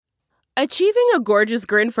Achieving a gorgeous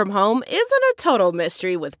grin from home isn't a total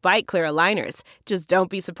mystery with Bite Clear aligners. Just don't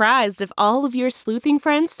be surprised if all of your sleuthing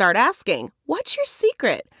friends start asking, "What's your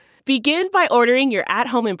secret?" Begin by ordering your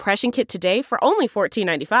at-home impression kit today for only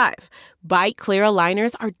 $14.95. Bite Clear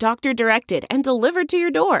aligners are doctor-directed and delivered to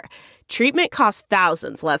your door. Treatment costs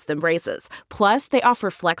thousands less than braces. Plus, they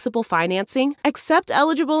offer flexible financing, accept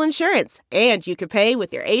eligible insurance, and you can pay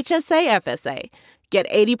with your HSA FSA. Get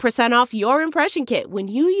 80% off your impression kit when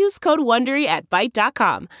you use code WONDERY at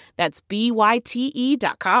Byte.com. That's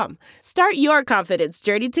BYTE.com. Start your confidence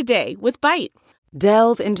journey today with Byte.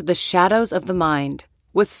 Delve into the shadows of the mind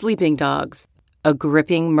with Sleeping Dogs, a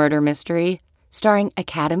gripping murder mystery starring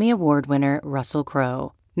Academy Award winner Russell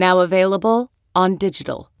Crowe. Now available on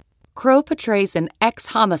digital. Crowe portrays an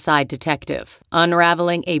ex-homicide detective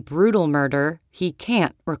unraveling a brutal murder he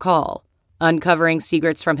can't recall. Uncovering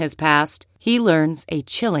secrets from his past, he learns a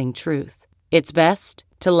chilling truth. It's best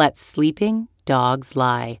to let sleeping dogs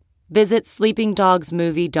lie. Visit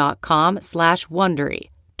sleepingdogsmovie.com/Wondery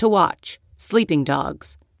to watch Sleeping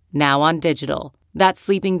Dogs, now on digital. That's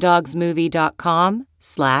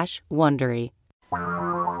sleepingdogsmovie.com/Wondery.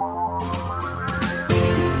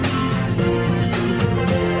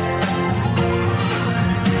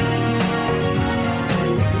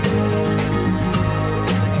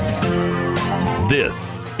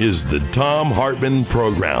 This is the Thom Hartmann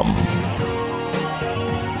Program.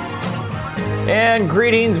 And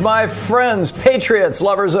greetings, my friends, patriots,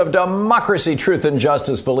 lovers of democracy, truth, and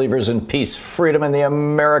justice, believers in peace, freedom, and the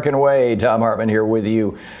American way. Thom Hartmann here with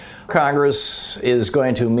you. Congress is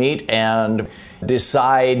going to meet and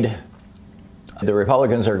decide. The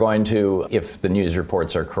Republicans are going to, if the news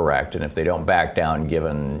reports are correct, and if they don't back down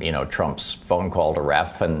given, Trump's phone call to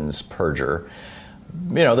Raffensperger,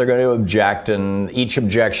 they're going to object, and each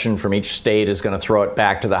objection from each state is going to throw it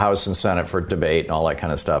back to the House and Senate for debate and all that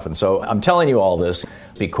kind of stuff. And so I'm telling you all this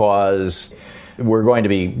because we're going to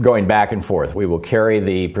be going back and forth. We will carry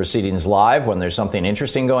the proceedings live when there's something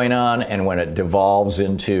interesting going on, and when it devolves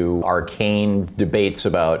into arcane debates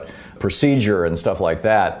about procedure and stuff like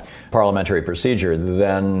that, parliamentary procedure,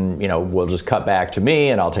 then, we'll just cut back to me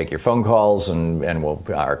and I'll take your phone calls and we'll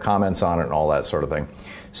our comments on it and all that sort of thing.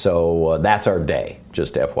 So that's our day,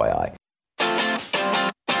 just FYI.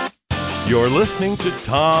 You're listening to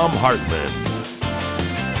Thom Hartmann.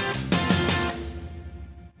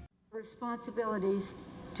 Responsibilities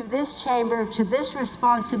to this chamber, to this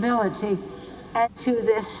responsibility, and to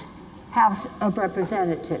this House of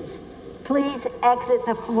Representatives. Please exit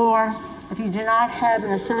the floor if you do not have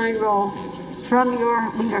an assigned role from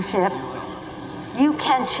your leadership. You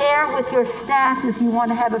can share with your staff if you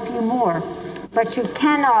want to have a few more. But you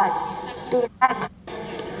cannot be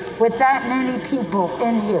with that many people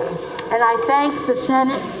in here. And I thank the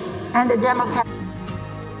Senate and the Democrats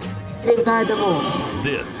by the rule.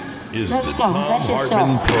 This is the Thom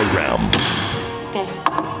Hartmann Program. Okay.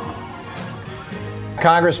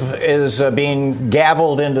 Congress is being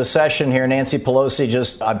gavelled into session here. Nancy Pelosi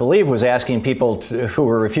just, I believe, was asking people who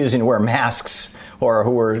were refusing to wear masks or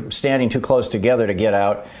who were standing too close together to get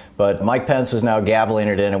out. But Mike Pence is now gaveling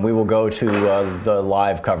it in, and we will go to the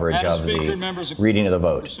live coverage of the reading of the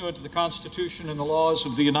vote. Pursuant to the Constitution and the laws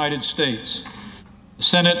of the United States, the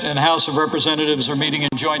Senate and House of Representatives are meeting in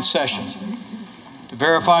joint session to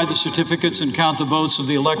verify the certificates and count the votes of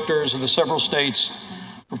the electors of the several states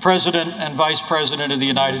for President and Vice President of the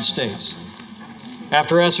United States.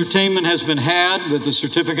 After ascertainment has been had that the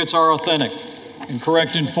certificates are authentic and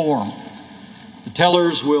correct in form, the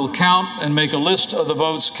tellers will count and make a list of the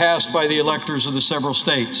votes cast by the electors of the several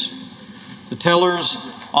states. The tellers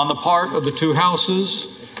on the part of the two houses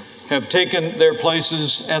have taken their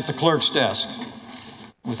places at the clerk's desk.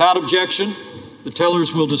 Without objection, the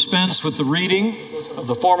tellers will dispense with the reading of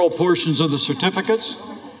the formal portions of the certificates.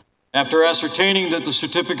 After ascertaining that the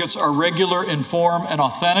certificates are regular in form and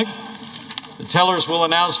authentic, the tellers will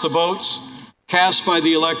announce the votes cast by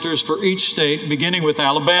the electors for each state, beginning with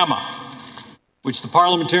Alabama, which the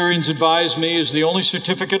parliamentarians advise me is the only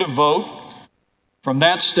certificate of vote from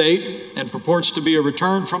that state and purports to be a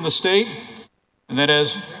return from the state, and that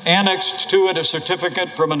has annexed to it a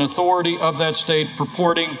certificate from an authority of that state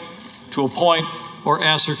purporting to appoint or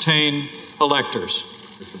ascertain electors.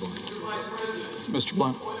 Mr.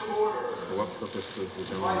 Blunt.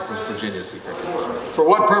 For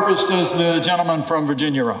what purpose does the gentleman from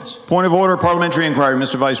Virginia rise? Point of order, parliamentary inquiry,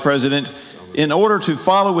 Mr. Vice President. In order to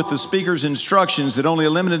follow with the Speaker's instructions that only a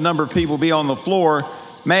limited number of people be on the floor,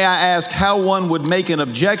 may I ask how one would make an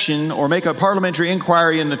objection or make a parliamentary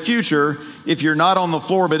inquiry in the future if you're not on the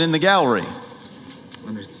floor but in the gallery?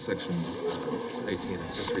 Under section 18,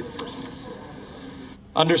 just read the first one.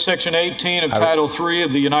 Under Section 18 of Title III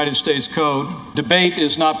of the United States Code, debate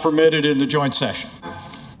is not permitted in the joint session.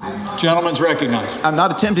 Gentleman's recognized. I'm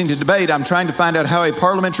not attempting to debate. I'm trying to find out how a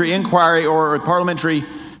parliamentary inquiry or a parliamentary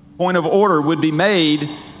point of order would be made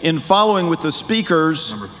in following with the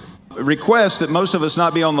Speaker's request that most of us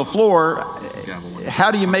not be on the floor.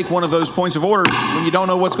 How do you make one of those points of order when you don't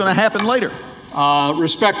know what's going to happen later?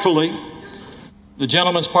 Respectfully, the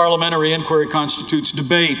gentleman's parliamentary inquiry constitutes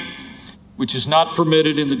debate, which is not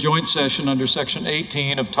permitted in the joint session under Section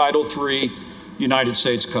 18 of Title III United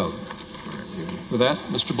States Code. With that,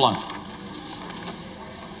 Mr. Blunt.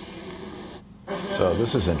 So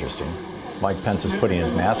this is interesting. Mike Pence is putting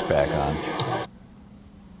his mask back on.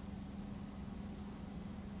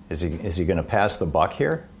 Is he going to pass the buck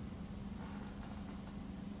here?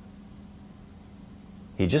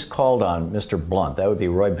 He just called on Mr. Blunt. That would be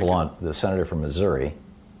Roy Blunt, the senator from Missouri.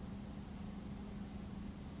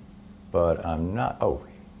 But I'm not. Oh,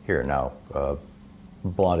 here now.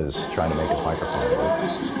 Blunt is trying to make his microphone work.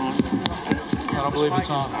 I don't believe it's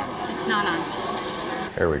on. It's not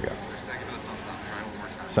on. There we go.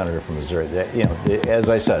 Senator from Missouri. You know, as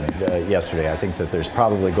I said yesterday, I think that there's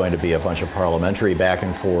probably going to be a bunch of parliamentary back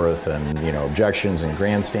and forth and, you know, objections and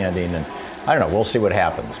grandstanding. And I don't know. We'll see what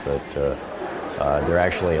happens. But they're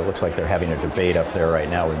actually, it looks like they're having a debate up there right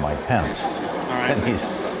now with Mike Pence. All right. And he's.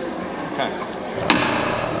 Okay.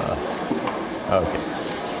 Okay.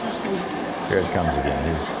 Here it comes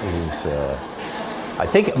again. He's I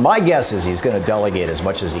think my guess is he's going to delegate as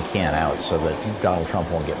much as he can out so that Donald Trump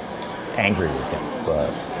won't get angry with him. But,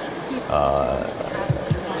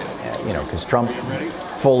 you know, because Trump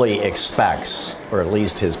fully expects, or at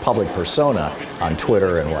least his public persona on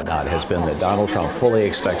Twitter and whatnot has been that Donald Trump fully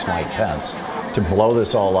expects Mike Pence to blow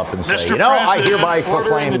this all up and say, Mr. you know, I President, hereby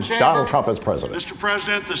proclaim Donald Trump as president. Mr.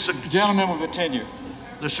 President, The gentleman will continue.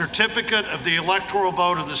 The certificate of the electoral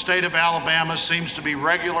vote of the state of Alabama seems to be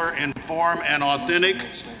regular in form and authentic,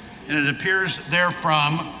 and it appears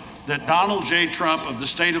therefrom that Donald J. Trump of the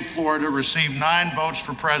state of Florida received 9 votes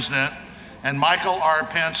for president, and Michael R.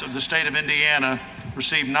 Pence of the state of Indiana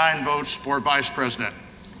received 9 votes for vice president.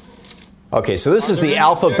 Okay, so this is the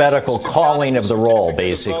alphabetical calling of the roll,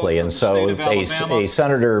 basically, and so a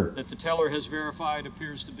senator, that the teller has verified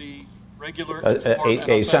appears to be regular.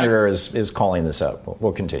 a senator is calling this out.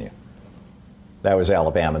 We'll continue. That was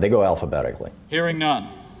Alabama. They go alphabetically. Hearing none.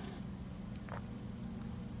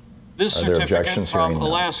 This certificate from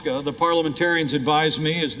Alaska, the parliamentarians advise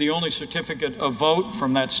me, is the only certificate of vote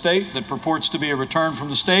from that state that purports to be a return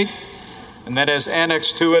from the state, and that has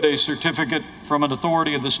annexed to it a certificate from an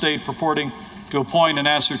authority of the state purporting to appoint and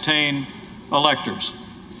ascertain electors.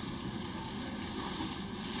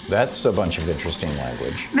 That's a bunch of interesting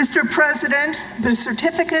language. Mr. President, the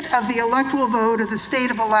certificate of the electoral vote of the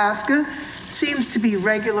state of Alaska seems to be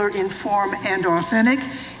regular in form and authentic,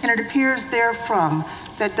 and it appears therefrom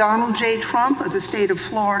that Donald J. Trump of the state of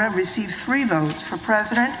Florida received 3 votes for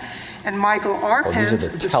president, and Michael R. Pence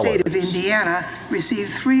of the state of Indiana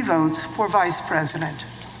received 3 votes for vice president.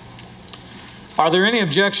 Are there any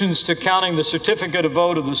objections to counting the certificate of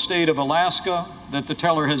vote of the state of Alaska that the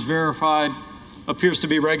teller has verified appears to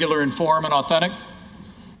be regular in form and authentic?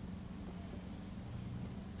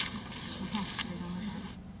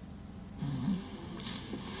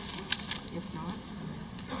 If not,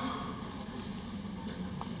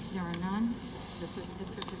 there are none. The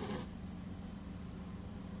certificate.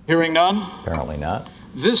 Hearing none? Apparently not.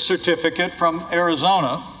 This certificate from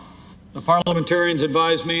Arizona, the parliamentarians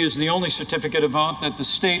advise me, is the only certificate of vote that the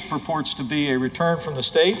state purports to be a return from the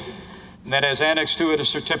state, and that has annexed to it a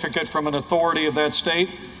certificate from an authority of that state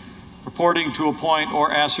purporting to appoint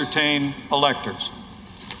or ascertain electors.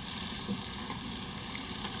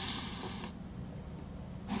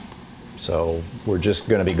 So we're just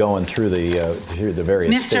going to be going through the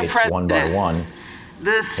various states one by one.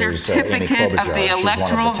 The certificate of the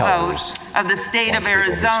electoral vote of the state of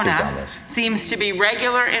Arizona seems to be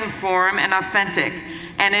regular in form and authentic,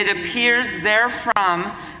 and it appears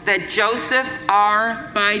therefrom that Joseph R.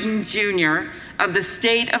 Biden Jr. of the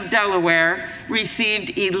state of Delaware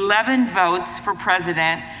received 11 votes for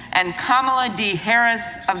president, and Kamala D.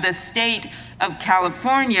 Harris of the state of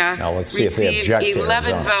California received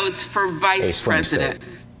 11 votes for vice president.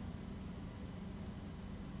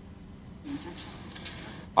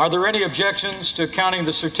 Are there any objections to counting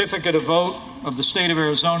the certificate of vote of the state of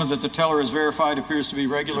Arizona that the teller has verified appears to be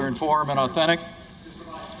regular in form and authentic?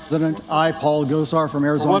 President, I, Paul Gosar from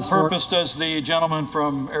Arizona. For what purpose does the gentleman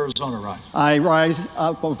from Arizona rise? I rise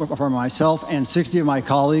for myself and 60 of my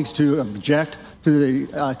colleagues to object to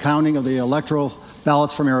the counting of the electoral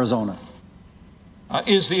ballots from Arizona.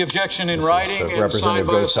 Is the objection in writing and signed Representative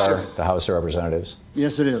by a senator? Gosar, the House of Representatives.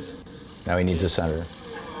 Yes, it is. Now he needs a senator.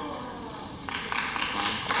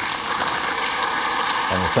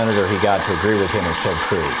 And the senator he got to agree with him is Ted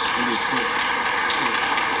Cruz.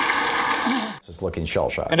 This is looking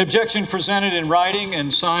shell-shocked. An objection presented in writing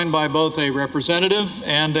and signed by both a representative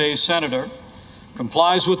and a senator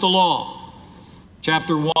complies with the law.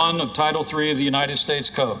 Chapter 1 of Title 3 of the United States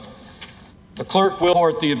Code. The clerk will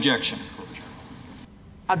report the objection.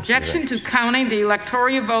 Objection to counting the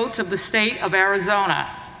electoral votes of the state of Arizona.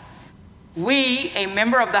 We, a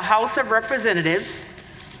member of the House of Representatives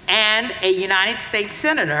and a United States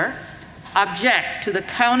Senator, object to the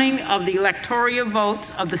counting of the electoral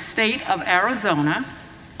votes of the state of Arizona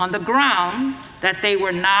on the ground that they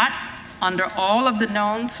were not, under all of the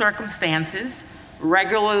known circumstances,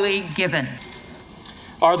 regularly given.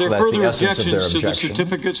 Are there further objections to the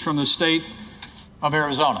certificates from the state of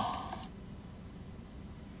Arizona?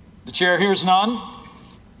 The chair hears none.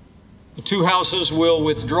 The two houses will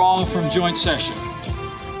withdraw from joint session.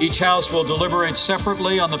 Each house will deliberate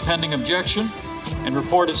separately on the pending objection and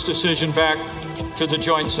report its decision back to the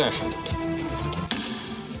joint session.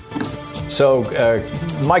 So,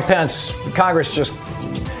 Mike Pence, Congress just,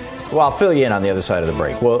 well, I'll fill you in on the other side of the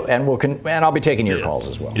break. And I'll be taking your calls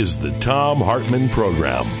as well. Is the Thom Hartmann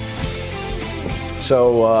Program.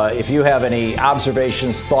 So if you have any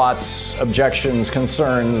observations, thoughts, objections,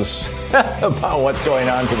 concerns about what's going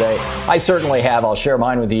on today, I certainly have. I'll share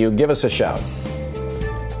mine with you. Give us a shout.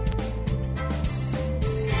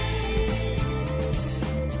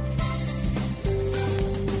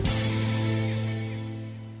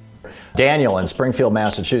 Daniel in Springfield,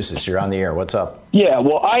 Massachusetts, you're on the air. What's up? Yeah,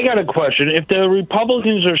 well, I got a question. If the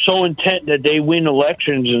Republicans are so intent that they win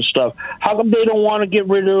elections and stuff, how come they don't want to get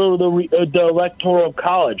rid of the Electoral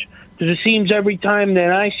College? Because it seems every time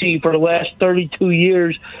that I see for the last 32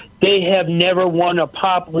 years, they have never won a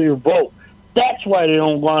popular vote. That's why they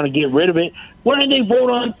don't want to get rid of it. Why don't they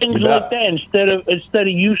vote on things like that instead of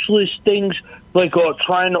useless things like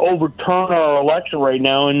trying to overturn our election right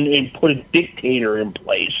now and put a dictator in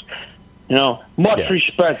place? You know, much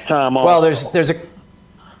respect, Tom. Well, there's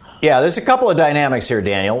a couple of dynamics here,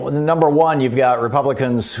 Daniel. Number one, you've got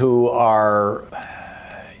Republicans who are,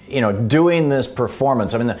 doing this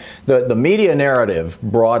performance. I mean, the media narrative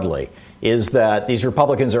broadly is that these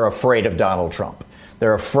Republicans are afraid of Donald Trump.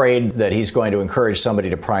 They're afraid that he's going to encourage somebody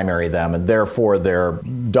to primary them, and therefore they're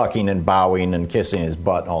ducking and bowing and kissing his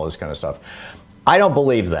butt and all this kind of stuff. I don't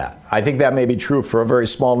believe that. I think that may be true for a very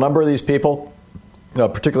small number of these people.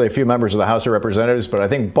 Particularly a few members of the House of Representatives, but I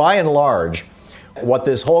think by and large, what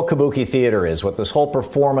this whole kabuki theater is, what this whole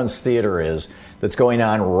performance theater is that's going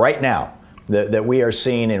on right now, that we are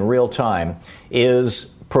seeing in real time,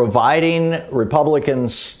 is providing Republican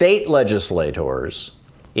state legislators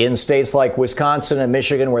in states like Wisconsin and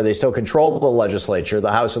Michigan, where they still control the legislature,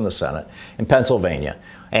 the House and the Senate, in Pennsylvania,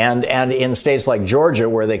 and in states like Georgia,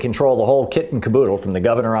 where they control the whole kit and caboodle from the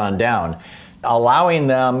governor on down, allowing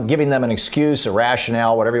them, giving them an excuse, a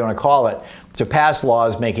rationale, whatever you want to call it, to pass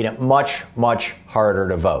laws making it much, much harder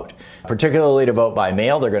to vote, particularly to vote by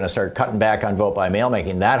mail. They're going to start cutting back on vote by mail,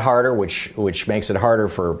 making that harder, which makes it harder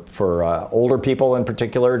for older people in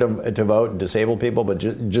particular to vote, and disabled people, but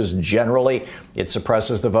just generally it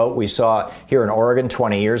suppresses the vote. We saw here in Oregon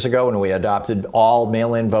 20 years ago when we adopted all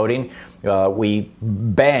mail-in voting. We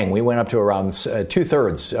went up to around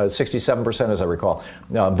 2/3, 67%, as I recall,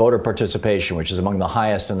 voter participation, which is among the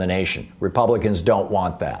highest in the nation. Republicans don't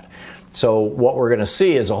want that. So what we're going to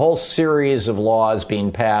see is a whole series of laws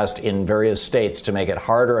being passed in various states to make it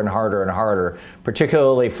harder and harder and harder,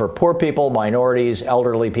 particularly for poor people, minorities,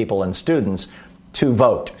 elderly people, and students to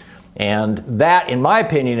vote. And that, in my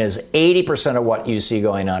opinion, is 80% of what you see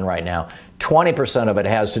going on right now. 20% of it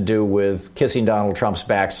has to do with kissing Donald Trump's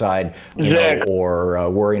backside, or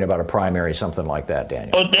worrying about a primary, something like that,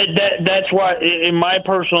 Daniel. Well, that's why, in my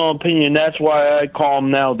personal opinion, that's why I call them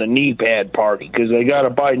now the knee pad party, because they got to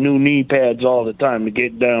buy new knee pads all the time to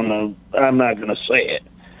get down. I'm not going to say it,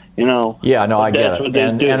 Yeah, no, I get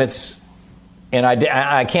it. And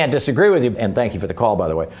I can't disagree with you. And thank you for the call, by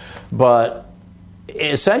the way. But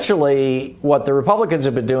essentially, what the Republicans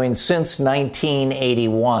have been doing since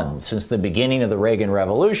 1981, since the beginning of the Reagan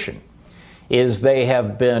Revolution, is they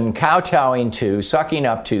have been kowtowing to, sucking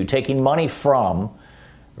up to, taking money from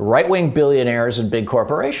right-wing billionaires and big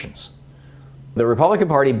corporations. The Republican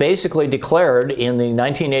Party basically declared in the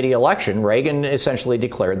 1980 election, Reagan essentially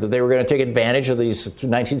declared that they were going to take advantage of these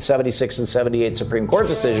 1976 and 78 Supreme Court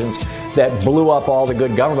decisions that blew up all the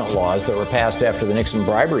good government laws that were passed after the Nixon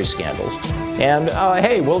bribery scandals. And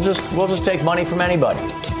hey, we'll just take money from anybody.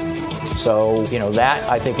 So, that,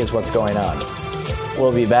 I think, is what's going on.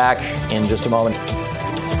 We'll be back in just a moment.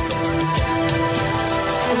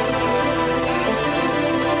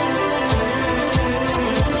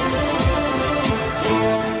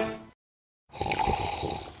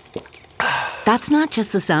 That's not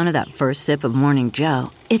just the sound of that first sip of Morning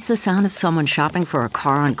Joe. It's the sound of someone shopping for a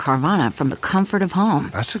car on Carvana from the comfort of home.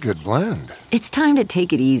 That's a good blend. It's time to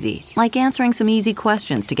take it easy, like answering some easy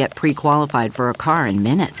questions to get pre-qualified for a car in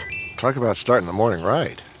minutes. Talk about starting the morning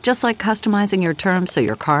right. Just like customizing your terms so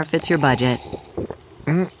your car fits your budget.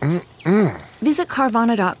 Visit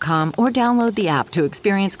Carvana.com or download the app to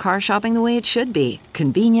experience car shopping the way it should be.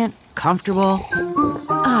 Convenient, comfortable.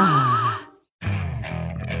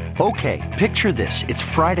 Okay, picture this. It's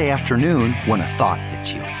Friday afternoon when a thought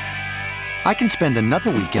hits you. I can spend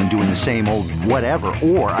another weekend doing the same old whatever,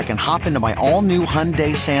 or I can hop into my all-new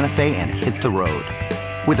Hyundai Santa Fe and hit the road.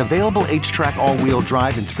 With available H-Track all-wheel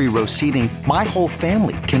drive and 3-row seating, my whole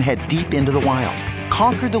family can head deep into the wild.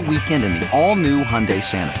 Conquer the weekend in the all-new Hyundai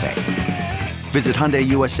Santa Fe. Visit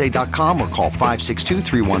HyundaiUSA.com or call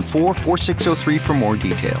 562-314-4603 for more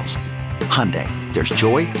details. Hyundai, there's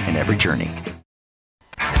joy in every journey.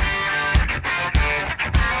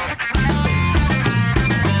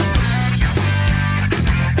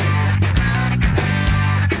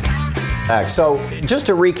 So just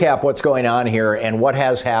to recap what's going on here and what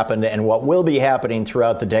has happened and what will be happening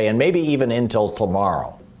throughout the day and maybe even until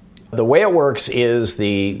tomorrow. The way it works is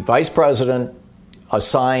the vice president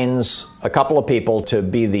assigns a couple of people to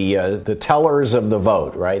be the tellers of the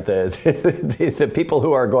vote, right? The people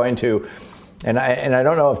who are going to, and I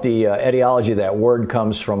don't know if the etiology of that word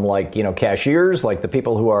comes from cashiers, like the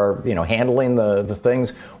people who are, handling the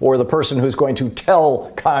things, or the person who's going to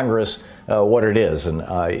tell Congress what it is. And,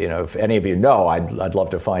 if any of you know, I'd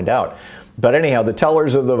love to find out. But anyhow, the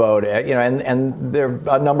tellers of the vote, and there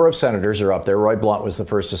a number of senators are up there. Roy Blunt was the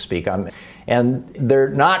first to speak. And they're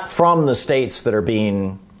not from the states that are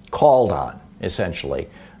being called on, essentially.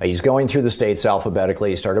 He's going through the states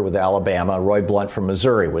alphabetically. He started with Alabama. Roy Blunt from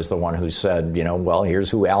Missouri was the one who said, well, here's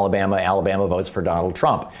who Alabama votes for Donald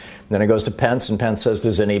Trump. Then it goes to Pence, and Pence says,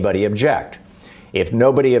 does anybody object? If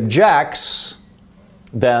nobody objects,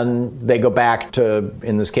 then they go back to,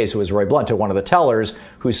 in this case it was Roy Blunt, to one of the tellers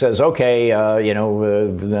who says, okay,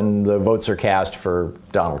 then the votes are cast for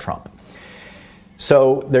Donald Trump.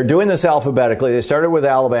 So they're doing this alphabetically. They started with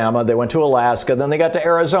Alabama, they went to Alaska, then they got to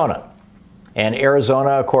Arizona. And Arizona,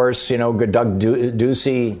 of course, Doug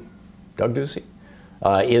Ducey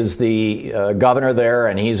is the governor there,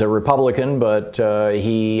 and he's a Republican, but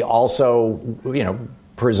he also,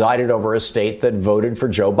 presided over a state that voted for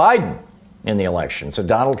Joe Biden in the election. So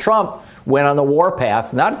Donald Trump went on the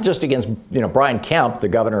warpath, not just against, Brian Kemp, the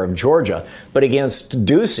governor of Georgia, but against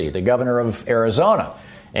Ducey, the governor of Arizona,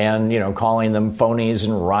 and, calling them phonies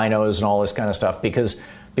and rhinos and all this kind of stuff, because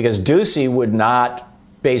Ducey would not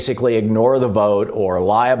basically ignore the vote or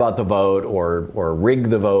lie about the vote or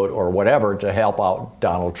rig the vote or whatever to help out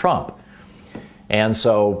Donald Trump. And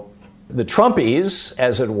so the Trumpies,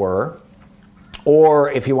 as it were,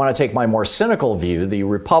 or if you want to take my more cynical view, the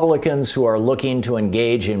Republicans who are looking to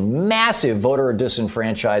engage in massive voter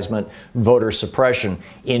disenfranchisement, voter suppression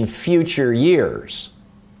in future years.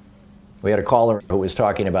 We had a caller who was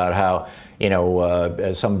talking about how,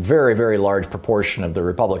 some very, very large proportion of the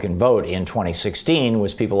Republican vote in 2016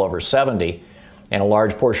 was people over 70, and a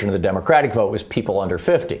large portion of the Democratic vote was people under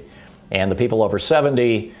 50. And the people over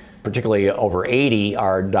 70, particularly over 80,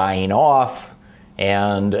 are dying off.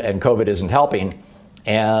 And COVID isn't helping,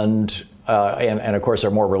 and of course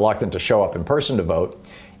are more reluctant to show up in person to vote.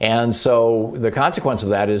 And so the consequence of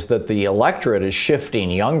that is that the electorate is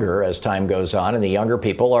shifting younger as time goes on, and the younger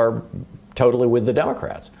people are totally with the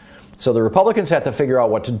Democrats. So the Republicans have to figure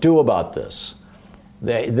out what to do about this.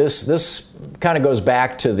 This kind of goes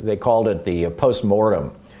back to, they called it the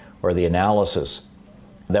post-mortem, or the analysis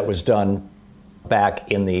that was done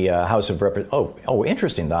back in the House of Representatives. Oh,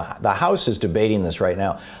 interesting. The House is debating this right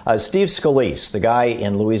now. Steve Scalise, the guy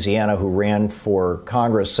in Louisiana who ran for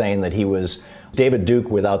Congress saying that he was David Duke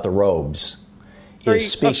without the robes,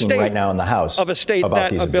 is speaking right now in the House of a state about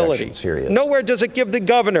that these ability. objections. Here he is. Nowhere does it give the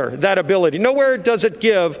governor that ability. Nowhere does it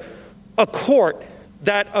give a court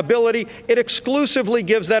that ability. It exclusively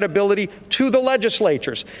gives that ability to the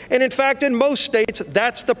legislatures. And in fact, in most states,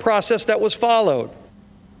 that's the process that was followed.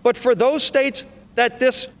 But for those states that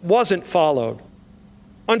this wasn't followed,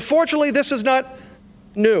 unfortunately, this is not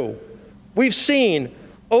new. We've seen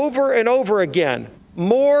over and over again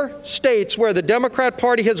more states where the Democrat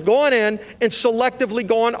Party has gone in and selectively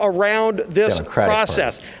gone around this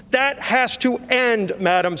process. That has to end,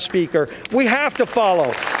 Madam Speaker. We have to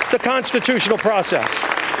follow the constitutional process.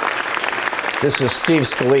 This is Steve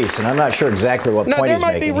Scalise, and I'm not sure exactly what point he's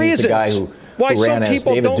making. He's the guy who ran as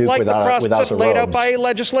David Duke without the laid out robes, by a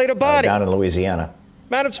legislative body down in Louisiana.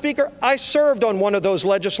 Madam Speaker, I served on one of those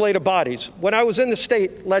legislative bodies when I was in the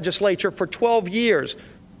state legislature for 12 years.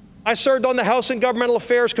 I served on the House and Governmental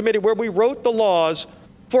Affairs Committee where we wrote the laws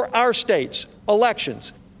for our state's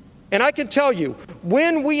elections. And I can tell you,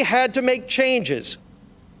 when we had to make changes,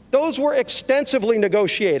 those were extensively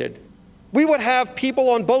negotiated. We would have people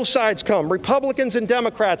on both sides come. Republicans and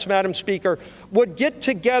Democrats, Madam Speaker, would get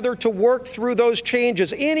together to work through those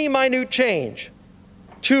changes, any minute change,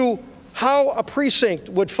 to how a precinct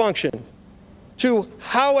would function, to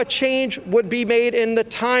how a change would be made in the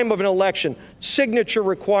time of an election, signature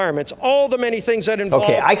requirements, all the many things that involve.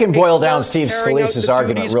 Okay, I can boil down Steve Scalise's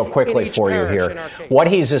argument real quickly for you here. What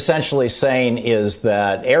he's essentially saying is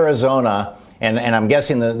that Arizona, and I'm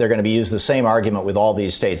guessing that they're going to be using the same argument with all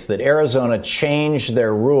these states, that Arizona changed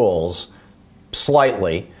their rules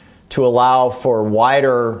slightly to allow for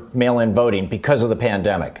wider mail-in voting because of the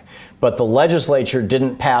pandemic. But the legislature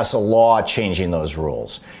didn't pass a law changing those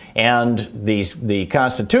rules. And the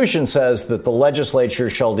Constitution says that the legislature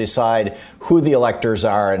shall decide who the electors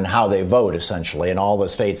are and how they vote, essentially. And all the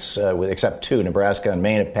states, except two, Nebraska and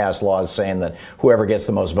Maine, have passed laws saying that whoever gets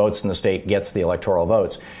the most votes in the state gets the electoral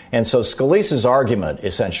votes. And so Scalise's argument,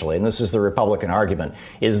 essentially, and this is the Republican argument,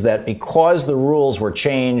 is that because the rules were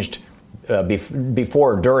changed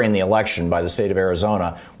before or during the election by the state of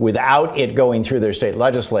Arizona, without it going through their state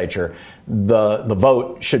legislature, the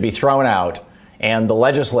vote should be thrown out, and the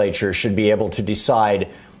legislature should be able to decide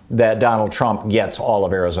that Donald Trump gets all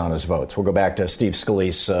of Arizona's votes. We'll go back to Steve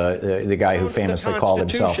Scalise, the guy who famously called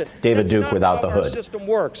himself David Duke without the hood. Our system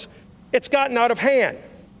works. It's gotten out of hand.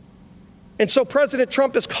 And so President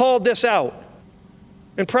Trump has called this out.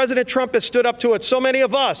 And President Trump has stood up to it. So many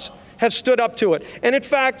of us have stood up to it. And in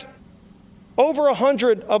fact, over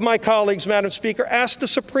 100 of my colleagues, Madam Speaker, asked the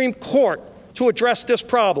Supreme Court to address this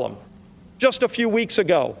problem just a few weeks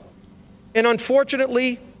ago. And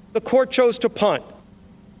unfortunately, the court chose to punt.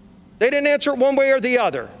 They didn't answer it one way or the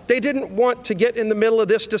other. They didn't want to get in the middle of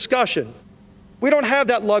this discussion. We don't have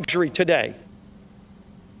that luxury today.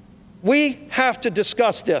 We have to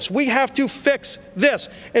discuss this. We have to fix this.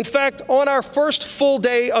 In fact, on our first full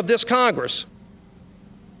day of this Congress,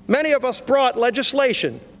 many of us brought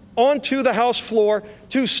legislation onto the House floor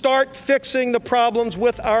to start fixing the problems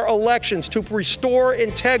with our elections, to restore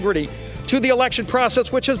integrity to the election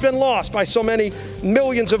process, which has been lost by so many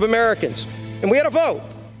millions of Americans. And we had a vote.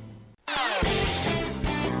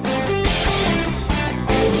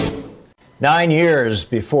 "9 years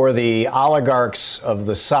before the oligarchs of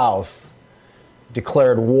the South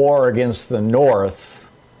declared war against the North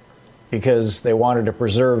because they wanted to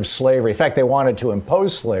preserve slavery. In fact, they wanted to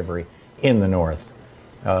impose slavery in the North.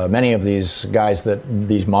 Many of these guys that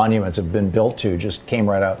these monuments have been built to just came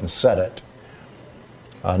right out and said it.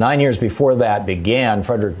 9 years before that began,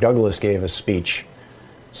 Frederick Douglass gave a speech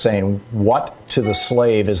saying, "What to the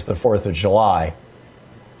slave is the 4th of July?"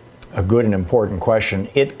 A good and important question.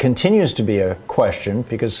 It continues to be a question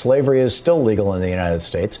because slavery is still legal in the United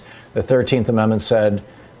States. The 13th Amendment said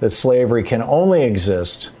that slavery can only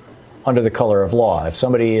exist under the color of law. If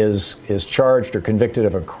somebody is charged or convicted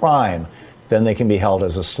of a crime, then they can be held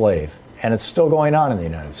as a slave. And it's still going on in the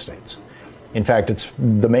United States. In fact, it's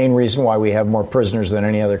the main reason why we have more prisoners than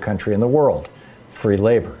any other country in the world, free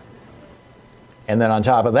labor. And then on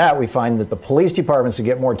top of that, we find that the police departments that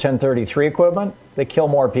get more 1033 equipment, they kill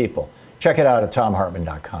more people. Check it out at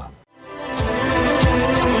TomHartman.com.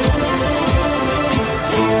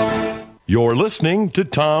 You're listening to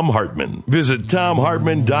Thom Hartmann. Visit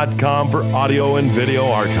TomHartman.com for audio and video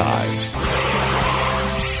archives.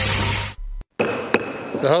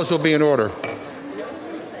 The House will be in order.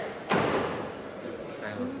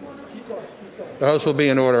 The House will be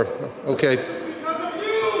in order. Okay.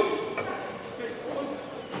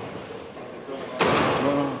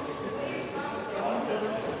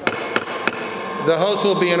 The House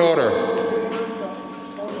will be in order.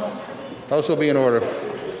 House will be in order.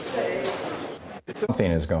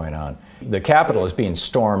 Something is going on. The Capitol is being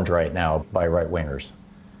stormed right now by right-wingers.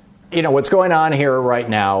 You know, what's going on here right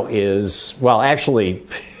now is, well, actually,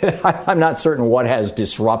 I'm not certain what has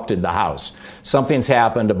disrupted the House. Something's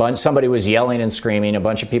happened. Somebody was yelling and screaming. A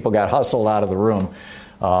bunch of people got hustled out of the room.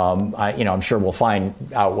 I'm sure we'll find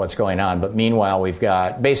out what's going on. But meanwhile, we've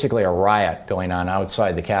got basically a riot going on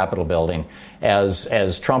outside the Capitol building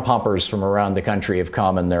as Trump humpers from around the country have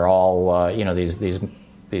come, and they're all,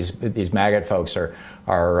 these maggot folks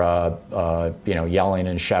are yelling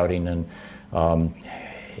and shouting, and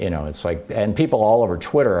it's like, and people all over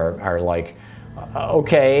Twitter are like,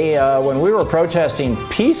 when we were protesting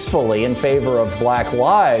peacefully in favor of black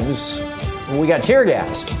lives, we got tear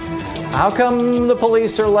gassed. How come the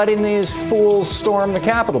police are letting these fools storm the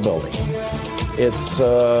Capitol building? It's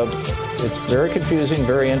very confusing,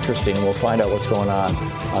 very interesting. We'll find out what's going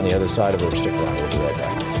on the other side of this. Stick around. We'll be right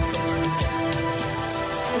back.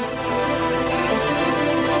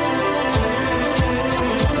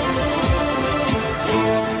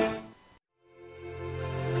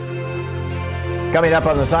 Coming up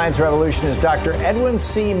on The Science Revolution is Dr. Edwin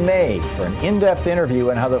C. May for an in-depth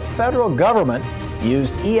interview on how the federal government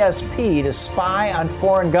used ESP to spy on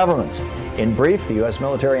foreign governments. In brief, the U.S.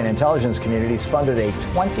 military and intelligence communities funded a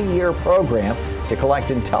 20-year program to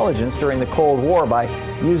collect intelligence during the Cold War by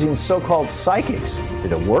using so-called psychics.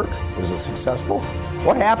 Did it work? Was it successful?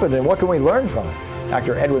 What happened and what can we learn from it?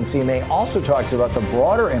 Dr. Edwin C. May also talks about the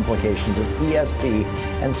broader implications of ESP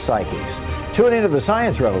and psychics. Tune into The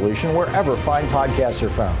Science Revolution wherever fine podcasts are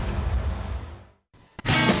found.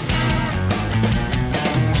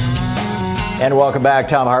 And welcome back.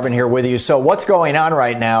 Tom Hartman here with you. So what's going on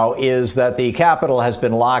right now is that the Capitol has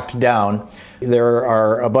been locked down. There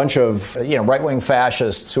are a bunch of right-wing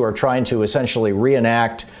fascists who are trying to essentially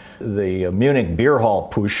reenact the Munich beer hall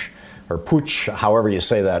putsch, or putsch, however you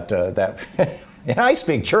say that. And I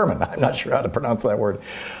speak German. I'm not sure how to pronounce that word.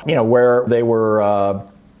 Where they were,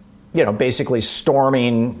 basically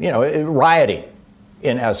storming, rioting,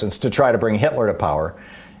 in essence, to try to bring Hitler to power.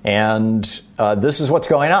 And this is what's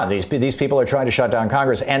going on. These people are trying to shut down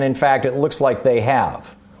Congress. And in fact, it looks like they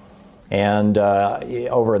have. And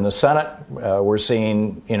over in the Senate, we're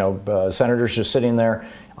seeing, senators just sitting there,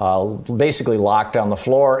 basically locked on the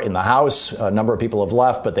floor. In the House, a number of people have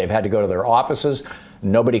left, but they've had to go to their offices.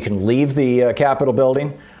 Nobody can leave the Capitol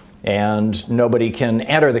building, and nobody can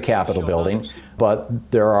enter the Capitol building. But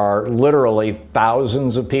there are literally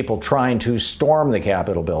thousands of people trying to storm the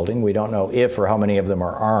Capitol building. We don't know if or how many of them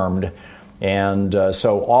are armed. And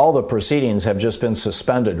so all the proceedings have just been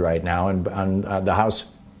suspended right now. And on the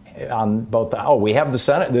House, on both we have the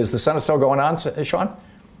Senate. Is the Senate still going on, Sean?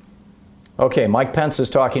 Okay, Mike Pence is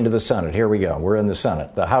talking to the Senate. Here we go. We're in the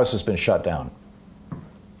Senate. The House has been shut down.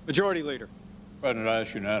 Majority Leader. President, I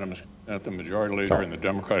ask unanimous that the Majority Leader and the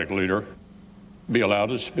Democratic Leader be allowed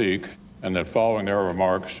to speak, and that following their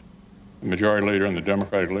remarks, the Majority Leader and the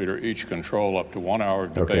Democratic Leader each control up to 1 hour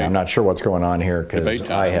of debate. Okay, I'm not sure what's going on here because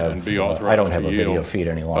I don't have a video feed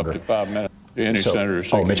any longer. Up to 5 minutes. Any senator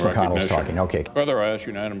seeking Mitch McConnell's talking. Okay. Further, I ask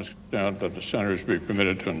unanimous consent that the senators be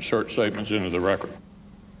permitted to insert statements into the record.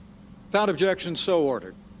 Without objection, so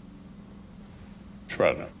ordered. Mr.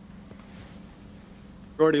 President.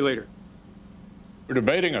 Majority Leader. We're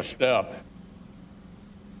debating a step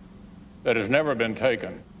that has never been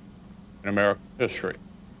taken in American history.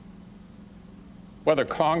 Whether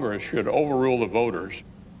Congress should overrule the voters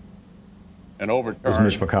and overturn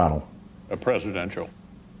Mitch McConnell. A presidential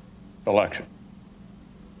election.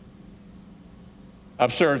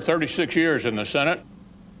 I've served 36 years in the Senate.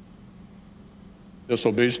 This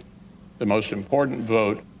will be the most important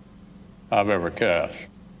vote I've ever cast.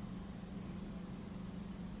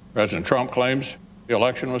 President Trump claims the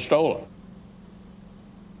election was stolen.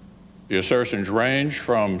 The assertions range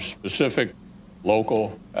from specific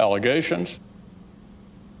local allegations,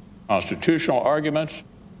 constitutional arguments,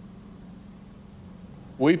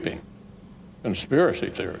 weeping conspiracy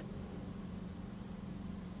theory.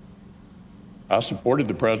 I supported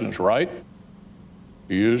the president's right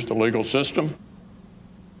to use the legal system.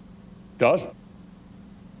 Dozens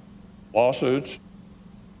lawsuits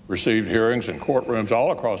received hearings in courtrooms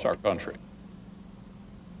all across our country.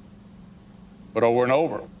 But over and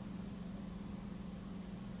over,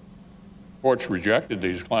 courts rejected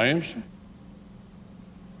these claims,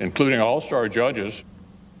 including all-star judges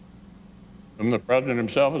whom the president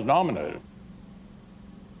himself has nominated.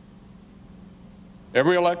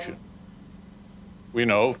 Every election, we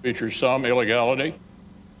know, features some illegality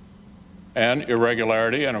and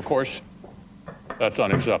irregularity, and of course, that's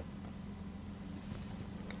unacceptable.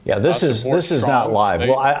 Yeah, this is not live.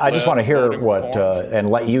 Well, I just want to hear what and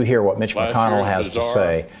let you hear what Mitch McConnell has to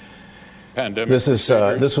say. This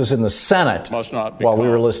was in the Senate while we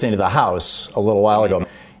were listening to the House a little while ago.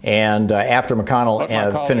 And after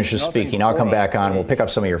McConnell finishes speaking, I'll come back on. We'll pick up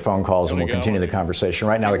some of your phone calls and we'll continue the conversation.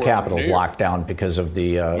 Right now, the Capitol's locked down because of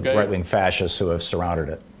the right-wing fascists who have surrounded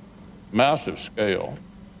it. Massive scale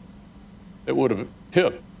that would have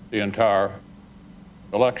tipped the entire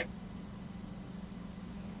election.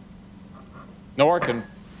 Nor can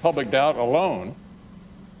public doubt alone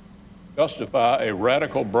justify a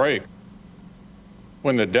radical break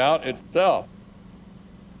when the doubt itself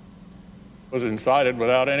was incited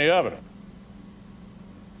without any evidence.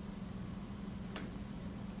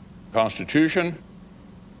 The Constitution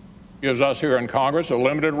gives us here in Congress a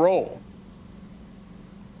limited role.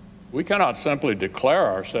 We cannot simply declare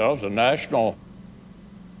ourselves a national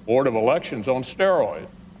board of elections on steroids.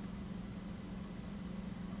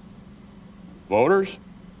 Voters,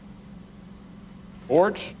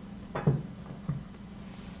 courts,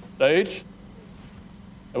 states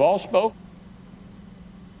have all spoken.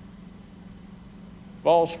 Have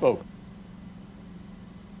all spoken.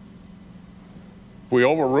 If we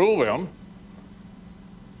overrule them,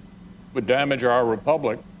 it would damage our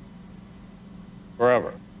republic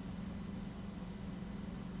forever.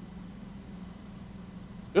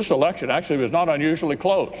 This election actually was not unusually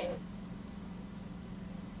close.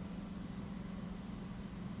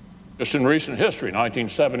 Just in recent history,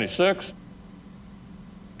 1976,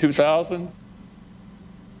 2000,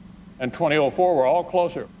 and 2004 were all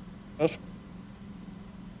closer.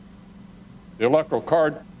 The Electoral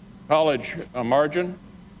College margin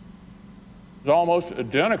is almost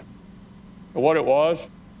identical to what it was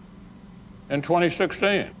in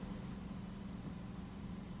 2016.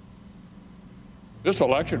 This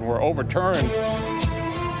election were overturned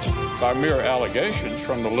by mere allegations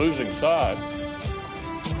from the losing side.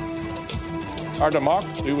 Our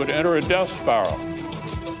democracy would enter a death spiral.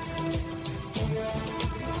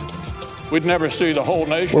 We'd never see the whole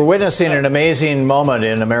nation. We're witnessing an amazing moment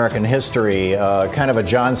in American history, kind of a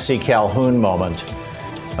John C. Calhoun moment.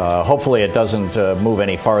 Hopefully it doesn't move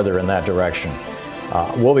any farther in that direction.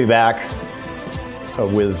 We'll be back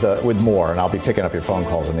with more, and I'll be picking up your phone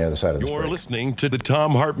calls on the other side of this break. You're listening to the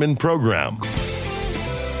Thom Hartmann Program.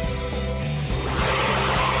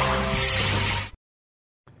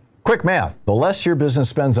 Quick math. The less your business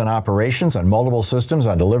spends on operations, on multiple systems,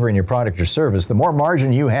 on delivering your product or service, the more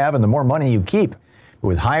margin you have and the more money you keep. But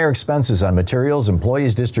with higher expenses on materials,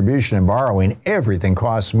 employees, distribution, and borrowing, everything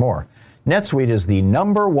costs more. NetSuite is the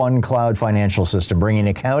 #1 cloud financial system, bringing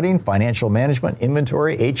accounting, financial management,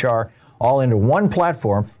 inventory, HR, all into one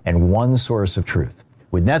platform and one source of truth.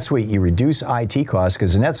 With NetSuite, you reduce IT costs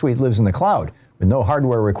because NetSuite lives in the cloud with no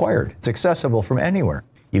hardware required. It's accessible from anywhere.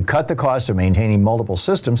 You cut the cost of maintaining multiple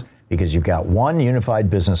systems because you've got one unified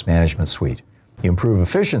business management suite. You improve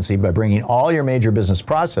efficiency by bringing all your major business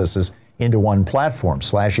processes into one platform,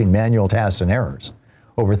 slashing manual tasks and errors.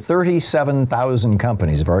 Over 37,000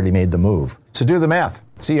 companies have already made the move. So do the math.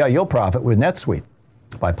 See how you'll profit with NetSuite.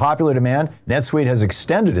 By popular demand, NetSuite has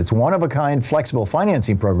extended its one-of-a-kind flexible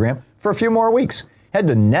financing program for a few more weeks. Head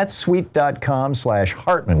to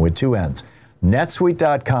netsuite.com/Hartmann with 2 N's.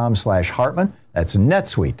 netsuite.com/Hartmann. That's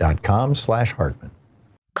netsuite.com/Hartmann.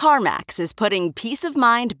 CarMax is putting peace of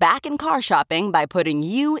mind back in car shopping by putting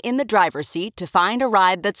you in the driver's seat to find a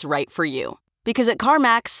ride that's right for you. Because at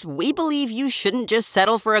CarMax, we believe you shouldn't just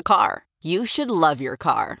settle for a car. You should love your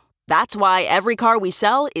car. That's why every car we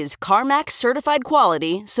sell is CarMax certified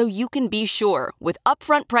quality, so you can be sure with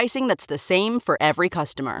upfront pricing that's the same for every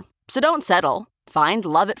customer. So don't settle. Find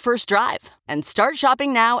love at first drive and start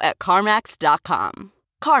shopping now at CarMax.com.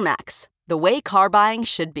 CarMax, the way car buying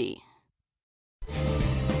should be.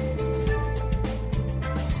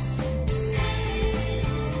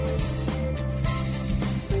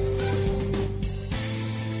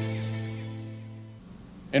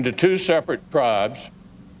 Into two separate tribes.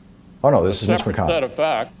 Oh no, this is Mitch separate McConnell. Set of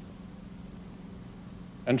fact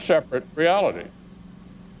and separate reality,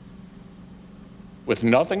 with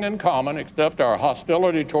nothing in common except our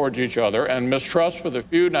hostility towards each other and mistrust for the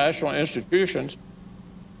few national institutions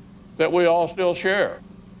that we all still share.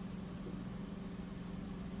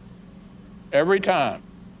 Every time,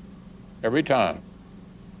 in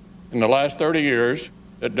the last 30 years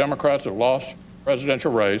that Democrats have lost the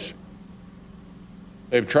presidential race,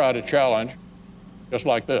 they've tried a challenge just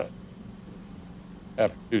like this.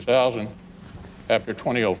 After 2000, after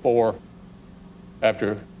 2004,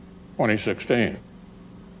 after 2016.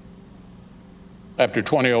 After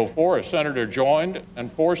 2004, a senator joined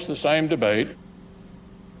and forced the same debate.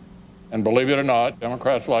 And believe it or not,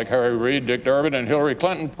 Democrats like Harry Reid, Dick Durbin, and Hillary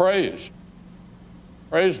Clinton praised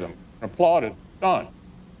them and applauded the stunt.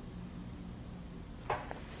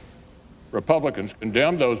 Republicans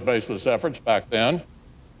condemned those baseless efforts back then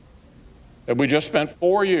that we just spent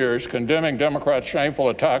 4 years condemning Democrats' shameful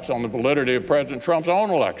attacks on the validity of President Trump's own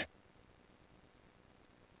election.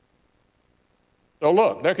 So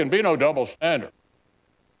look, there can be no double standard.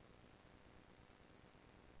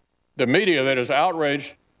 The media that is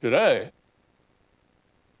outraged today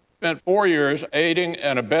spent 4 years aiding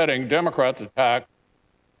and abetting Democrats' attack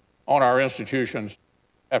on our institutions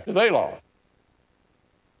after they lost.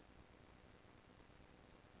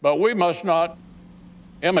 But we must not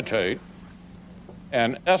imitate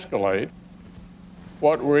and escalate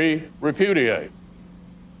what we repudiate.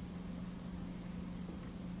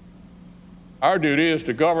 Our duty is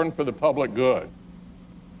to govern for the public good.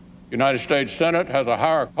 The United States Senate has a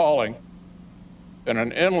higher calling than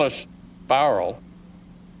an endless spiral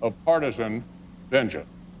of partisan vengeance.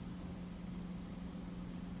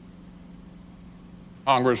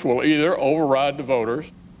 Congress will either override the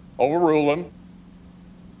voters, overrule them,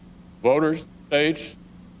 voters, states,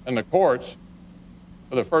 and the courts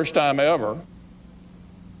for the first time ever,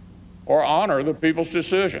 or honor the people's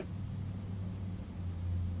decision.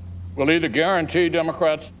 Will either guarantee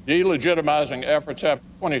Democrats' delegitimizing efforts after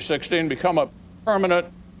 2016 become a permanent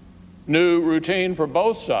new routine for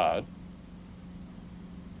both sides,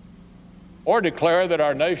 or declare that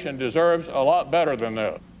our nation deserves a lot better than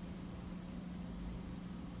this.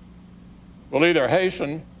 We'll either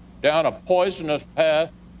hasten down a poisonous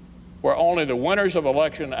path where only the winners of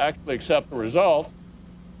election actually accept the results,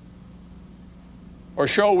 or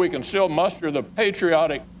show we can still muster the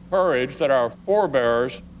patriotic courage that our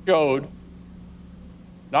forebears showed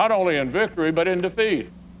not only in victory but in defeat.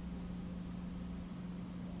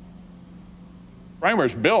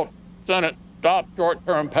 Framers built the Senate to stop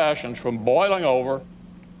short-term passions from boiling over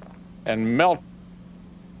and melt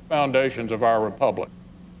the foundations of our republic.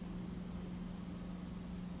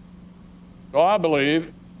 So I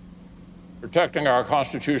believe protecting our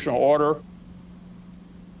constitutional order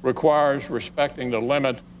requires respecting the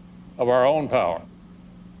limits of our own power.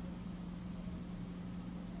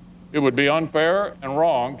 It would be unfair and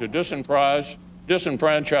wrong to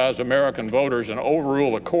disenfranchise American voters and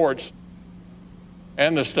overrule the courts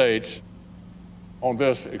and the states on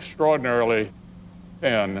this extraordinarily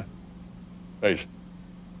thin basis.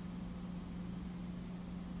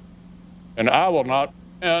 And I will not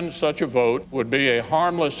pretend such a vote would be a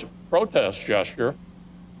harmless protest gesture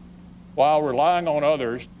while relying on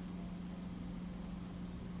others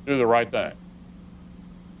to do the right thing.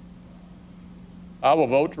 I will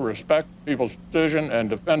vote to respect people's decision and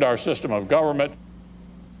defend our system of government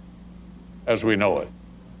as we know it.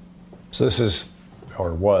 So this is,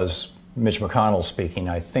 or was, Mitch McConnell speaking.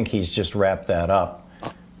 I think he's just wrapped that up.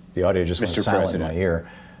 The audio just went silent in my ear.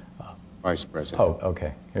 Vice President. Oh,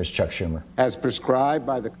 okay. Here's Chuck Schumer. As prescribed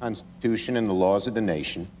by the Constitution and the laws of the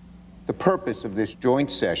nation, the purpose of this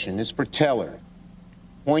joint session is for tellers,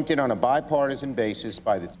 appointed on a bipartisan basis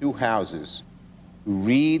by the two houses, who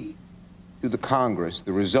read to the Congress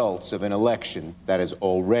the results of an election that has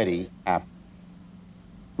already happened.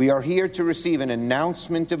 We are here to receive an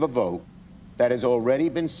announcement of a vote that has already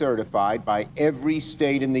been certified by every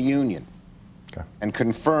state in the Union and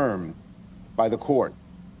confirmed by the court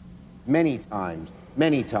many times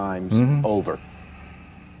over.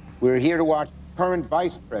 We're here to watch the current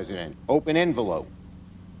Vice President open envelope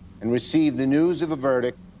and receive the news of a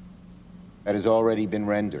verdict that has already been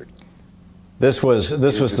rendered. This was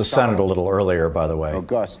the Senate a little earlier, by the way.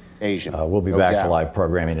 August Asian. We'll be back to live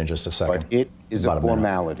programming in just a second. But it is a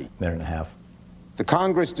formality. Minute and a half. The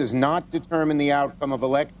Congress does not determine the outcome of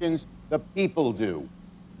elections. The people do.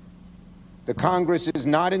 The Congress is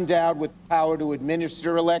not endowed with power to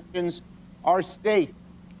administer elections. Our states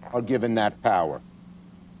are given that power.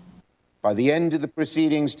 By the end of the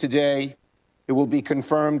proceedings today, it will be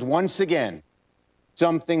confirmed once again,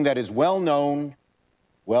 something that is well known,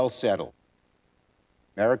 well settled.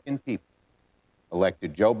 American people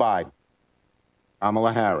elected Joe Biden,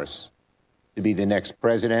 Kamala Harris, to be the next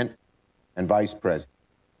president and vice president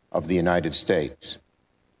of the United States.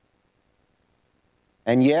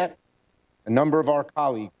 And yet, a number of our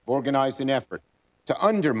colleagues have organized an effort to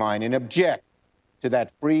undermine and object to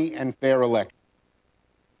that free and fair election.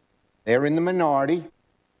 They're in the minority.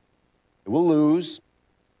 They will lose.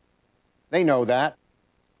 They know that.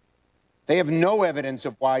 They have no evidence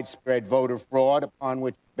of widespread voter fraud upon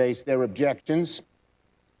which to base their objections.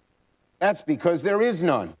 That's because there is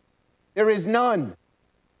none. There is none.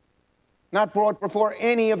 Not brought before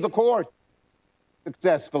any of the courts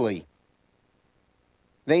successfully.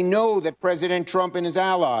 They know that President Trump and his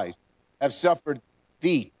allies have suffered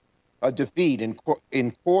a defeat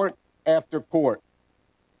in court after court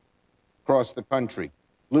across the country,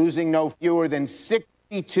 losing no fewer than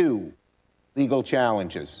 62 legal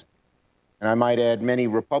challenges. And I might add many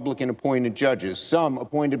Republican-appointed judges, some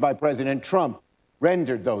appointed by President Trump,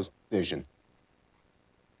 rendered those decisions.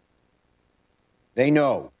 They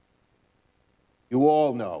know, you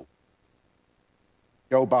all know,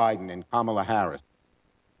 Joe Biden and Kamala Harris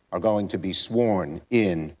are going to be sworn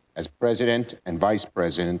in as President and Vice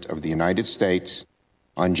President of the United States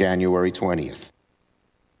on January 20th.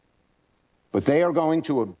 But they are going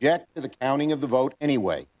to object to the counting of the vote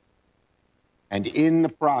anyway. And in the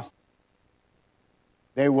process,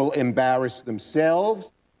 they will embarrass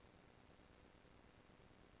themselves.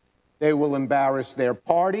 They will embarrass their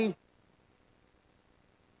party.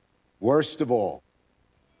 Worst of all,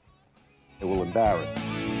 they will embarrass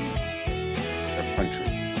their country.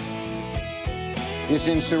 This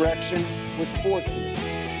insurrection was fortunate.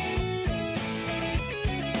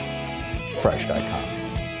 Fresh.com.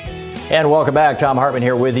 And welcome back. Thom Hartmann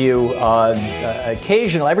here with you.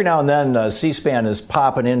 Occasionally, every now and then, C-SPAN is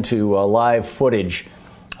popping into live footage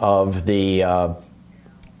of the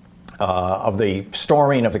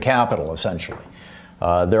storming of the Capitol, essentially.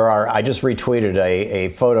 I just retweeted a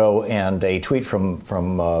photo and a tweet from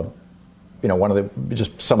one of the,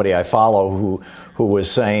 just somebody I follow who was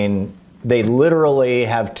saying they literally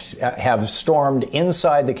have stormed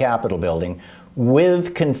inside the Capitol building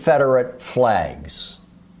with Confederate flags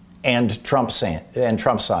and Trump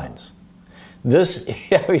signs. This,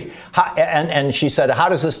 and she said, how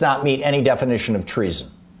does this not meet any definition of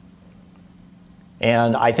treason?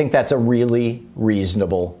 And I think that's a really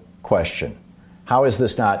reasonable question. How is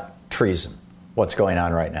this not treason? What's going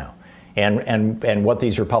on right now? And what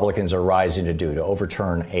these Republicans are rising to do to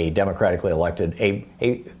overturn a democratically elected,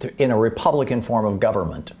 in a Republican form of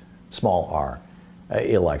government, small r,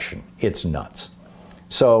 election. It's nuts.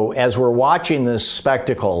 So as we're watching this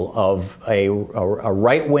spectacle of a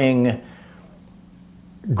right-wing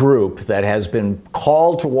group that has been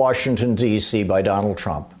called to Washington, D.C. by Donald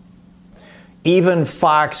Trump, even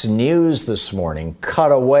Fox News this morning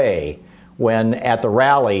cut away when at the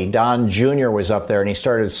rally, Don Jr. was up there and he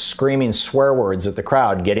started screaming swear words at the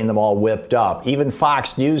crowd, getting them all whipped up. Even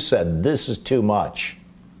Fox News said, this is too much.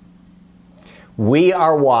 We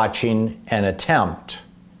are watching an attempt,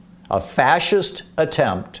 a fascist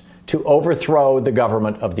attempt to overthrow the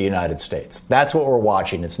government of the United States. That's what we're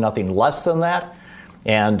watching. It's nothing less than that.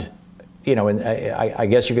 And I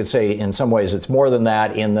guess you could say in some ways it's more than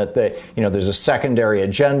that, in that there's a secondary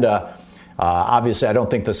agenda. Obviously, I don't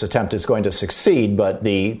think this attempt is going to succeed, but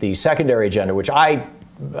the secondary agenda, which I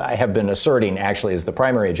have been asserting actually is the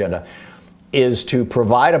primary agenda, is to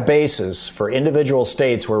provide a basis for individual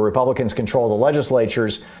states where Republicans control the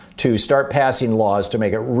legislatures to start passing laws to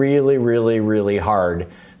make it really, really, really hard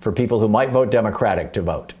for people who might vote Democratic to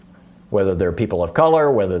vote. Whether they're people of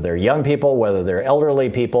color, whether they're young people, whether they're elderly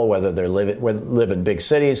people, whether they live in big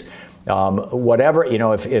cities, whatever.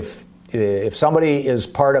 If somebody is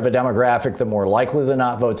part of a demographic that more likely than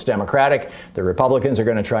not votes Democratic, the Republicans are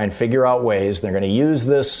going to try and figure out ways. They're going to use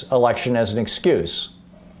this election as an excuse,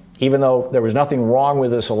 even though there was nothing wrong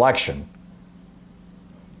with this election.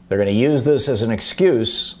 They're going to use this as an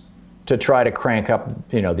excuse to try to crank up,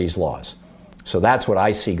 these laws. So that's what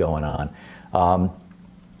I see going on.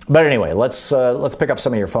 But anyway, let's pick up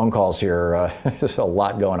some of your phone calls here. There's a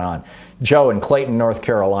lot going on. Joe in Clayton, North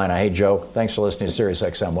Carolina. Hey, Joe. Thanks for listening to Sirius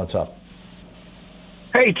XM. What's up?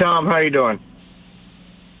 Hey, Tom. How you doing?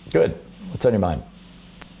 Good. What's on your mind?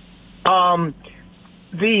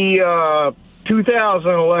 The 2000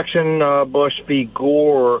 election, Bush v.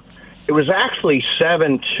 Gore, it was actually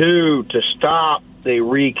 7-2 to stop the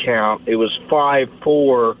recount. It was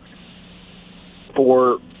 5-4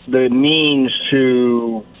 for the means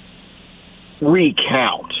to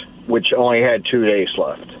recount, which only had 2 days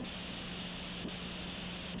left.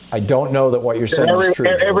 I don't know that what you're saying is true.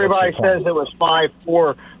 Everybody says it was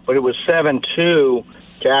 5-4, but it was 7-2 to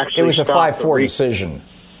actually. It was a 5-4 decision,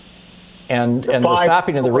 and the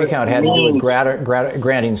stopping of the recount had to do with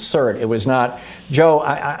granting cert. It was not. Joe,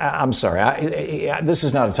 I'm sorry. This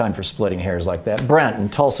is not a time for splitting hairs like that. Brent in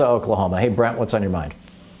Tulsa, Oklahoma. Hey, Brent, what's on your mind?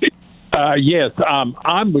 Yes,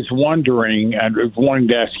 I was wondering, and wanting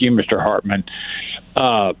to ask you, Mr. Hartmann,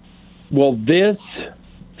 will this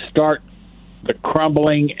start the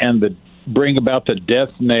crumbling and bring about the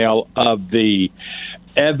death knell of the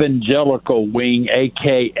evangelical wing,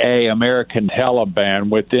 a.k.a. American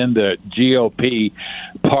Taliban, within the GOP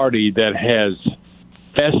party that has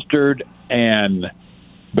festered and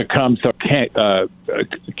become so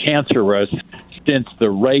cancerous since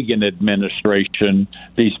the Reagan administration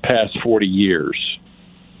these past 40 years?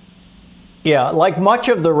 Yeah, like much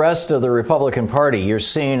of the rest of the Republican Party, you're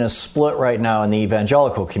seeing a split right now in the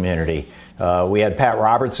evangelical community. We had Pat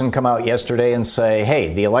Robertson come out yesterday and say,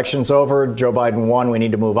 hey, the election's over, Joe Biden won, we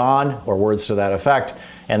need to move on, or words to that effect.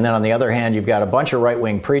 And then on the other hand, you've got a bunch of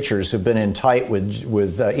right-wing preachers who've been in tight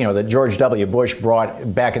with that George W. Bush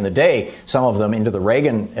brought back in the day, some of them into the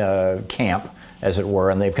Reagan camp, as it were,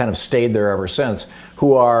 and they've kind of stayed there ever since,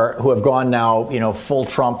 who have gone now, full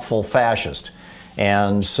Trump, full fascist.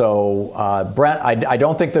 And so, Brent, I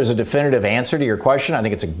don't think there's a definitive answer to your question. I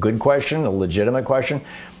think it's a good question, a legitimate question.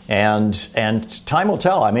 And time will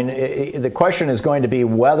tell. I mean, the question is going to be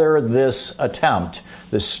whether this attempt,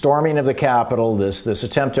 this storming of the Capitol, this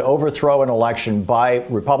attempt to overthrow an election by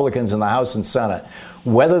Republicans in the House and Senate,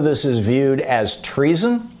 whether this is viewed as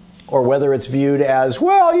treason or whether it's viewed as,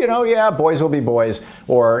 well, boys will be boys,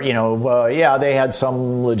 or, they had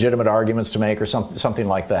some legitimate arguments to make or something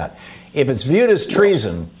like that. If it's viewed as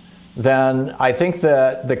treason, then I think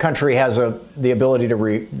that the country has the ability to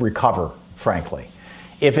recover, frankly.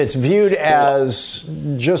 If it's viewed as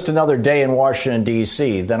just another day in Washington,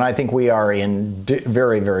 D.C., then I think we are in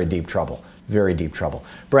very, very deep trouble. Very deep trouble.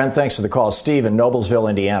 Brent, thanks for the call. Steve in Noblesville,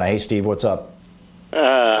 Indiana. Hey, Steve, what's up?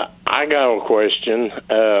 I got a question.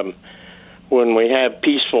 When we have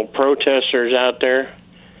peaceful protesters out there,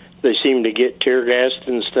 they seem to get tear gassed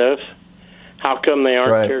and stuff. How come they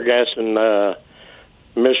aren't tear gassing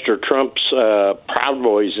Mr. Trump's Proud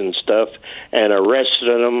Boys and stuff and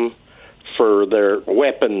arresting them for their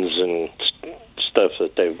weapons and stuff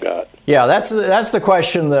that they've got? Yeah, that's the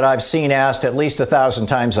question that I've seen asked at least 1,000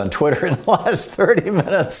 times on Twitter in the last 30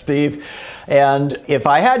 minutes, Steve. And if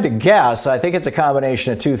I had to guess, I think it's a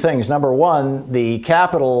combination of two things. Number one, the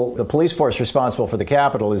police force responsible for the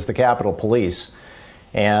Capitol is the Capitol Police.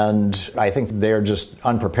 And I think they're just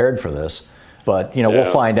unprepared for this. But, we'll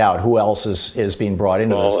find out who else is being brought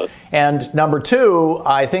into this. And number two,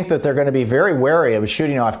 I think that they're going to be very wary of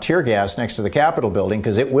shooting off tear gas next to the Capitol building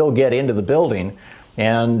because it will get into the building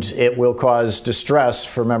and it will cause distress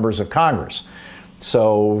for members of Congress.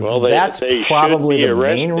 So that's probably the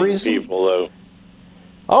main reason. People, though.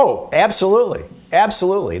 Oh, absolutely.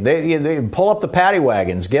 Absolutely. They pull up the paddy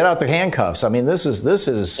wagons, get out the handcuffs. I mean, this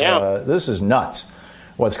is nuts.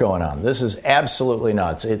 What's going on? This is absolutely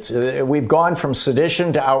nuts. We've gone from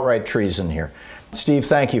sedition to outright treason here. Steve,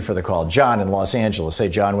 thank you for the call. John in Los Angeles. Hey,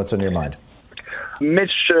 John, what's on your mind?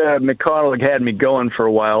 Mitch McConnell had me going for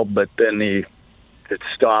a while, but then it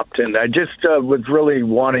stopped. And I just was really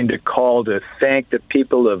wanting to call to thank the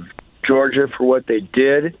people of Georgia for what they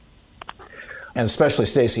did. And especially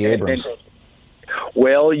Stacey Abrams.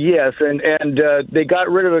 Well, yes. And they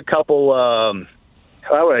got rid of a couple...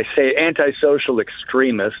 how would I say, antisocial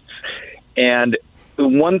extremists. And the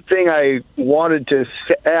one thing I wanted to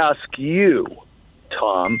ask you,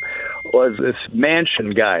 Tom, was this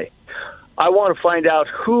Manchin guy. I want to find out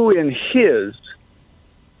who in his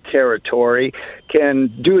territory can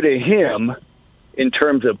do to him in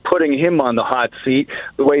terms of putting him on the hot seat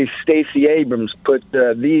the way Stacey Abrams put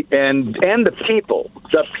the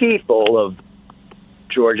people of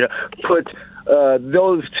Georgia put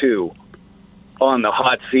those two on the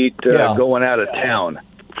hot seat going out of town.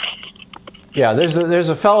 Yeah, there's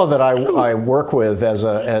a fellow that I work with as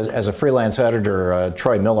a freelance editor,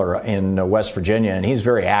 Troy Miller in West Virginia, and he's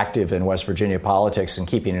very active in West Virginia politics and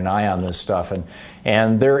keeping an eye on this stuff.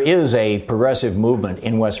 And there is a progressive movement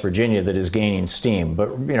in West Virginia that is gaining steam.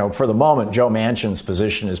 But for the moment, Joe Manchin's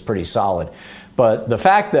position is pretty solid. But the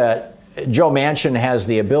fact that Joe Manchin has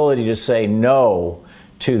the ability to say no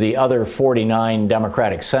to the other 49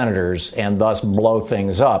 Democratic senators and thus blow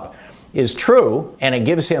things up is true, and it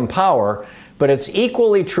gives him power, but it's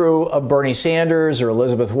equally true of Bernie Sanders or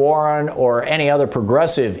Elizabeth Warren or any other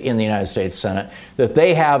progressive in the United States Senate, that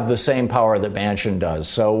they have the same power that Manchin does.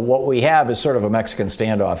 So what we have is sort of a Mexican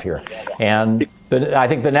standoff here. And I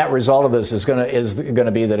think the net result of this is going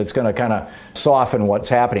to be that it's going to kind of soften what's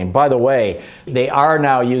happening. By the way, they are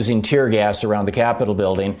now using tear gas around the Capitol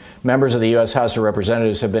building. Members of the U.S. House of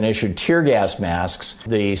Representatives have been issued tear gas masks.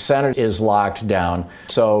 The Senate is locked down.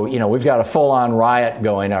 So, we've got a full-on riot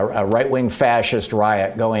going, a right-wing fascist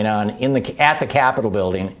riot going on at the Capitol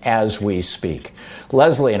building as we speak.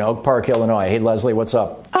 Leslie in Oak Park, Illinois. Hey, Leslie, what's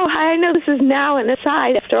up? Oh, hi. I know this is now an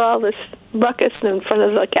aside after all this ruckus in front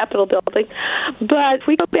of the Capitol building. But if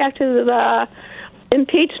we go back to the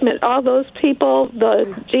impeachment, all those people, the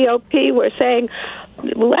GOP, were saying,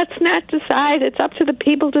 let's not decide. It's up to the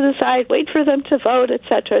people to decide. Wait for them to vote, et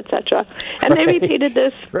cetera, et cetera. And they repeated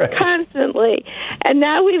this constantly. And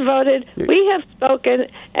now we voted. We have spoken.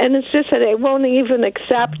 And it's just that they won't even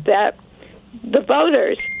accept that the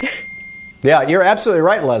voters Yeah, you're absolutely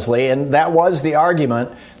right, Leslie. And that was the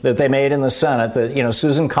argument that they made in the Senate that,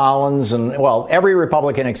 Susan Collins and, every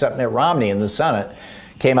Republican except Mitt Romney in the Senate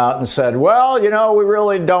came out and said, we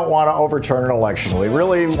really don't want to overturn an election. We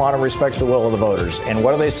really want to respect the will of the voters. And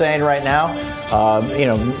what are they saying right now?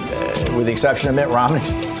 With the exception of Mitt Romney.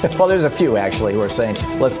 Well, there's a few, actually, who are saying,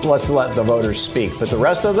 let's let the voters speak. But the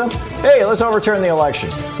rest of them, hey, let's overturn the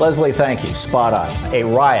election. Leslie, thank you. Spot on. A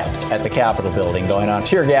riot at the Capitol building going on.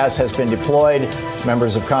 Tear gas has been deployed.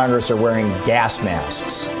 Members of Congress are wearing gas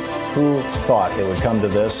masks. Who thought it would come to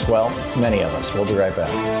this? Well, many of us. We'll be right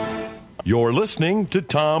back. You're listening to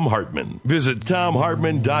Thom Hartmann. Visit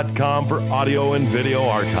ThomHartmann.com for audio and video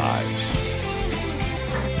archives.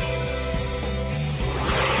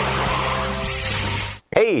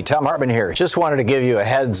 Hey, Thom Hartmann here. Just wanted to give you a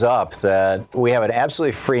heads up that we have an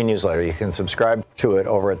absolutely free newsletter. You can subscribe to it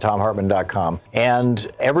over at ThomHartmann.com.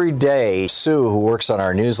 And every day, Sue, who works on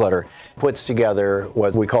our newsletter, puts together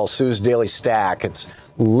what we call Sue's Daily Stack. It's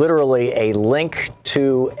literally a link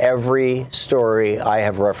to every story I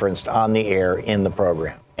have referenced on the air in the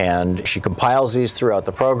program. And she compiles these throughout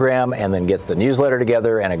the program and then gets the newsletter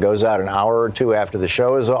together, and it goes out an hour or two after the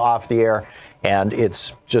show is off the air. And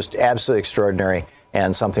it's just absolutely extraordinary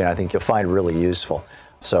and something I think you'll find really useful.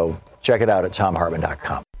 So check it out at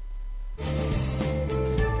ThomHartmann.com.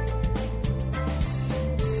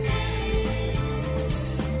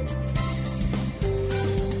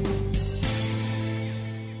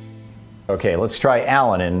 Okay, let's try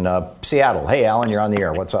Alan in Seattle. Hey, Alan, you're on the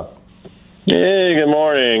air. What's up? Hey, good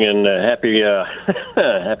morning, and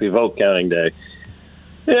happy vote counting day.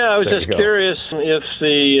 Yeah, I was just curious if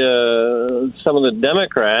some of the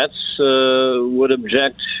Democrats would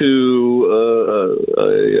object to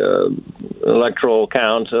an electoral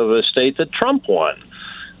count of a state that Trump won.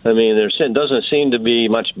 I mean, there doesn't seem to be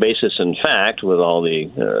much basis in fact with all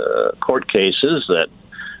the court cases that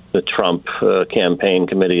the Trump campaign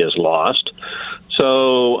committee has lost.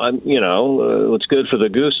 So, what's good for the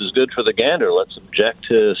goose is good for the gander. Let's object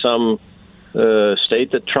to some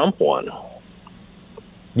state that Trump won.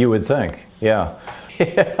 You would think, yeah.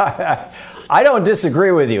 I don't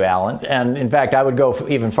disagree with you, Alan. And in fact, I would go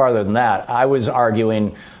even farther than that. I was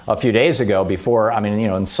arguing a few days ago before,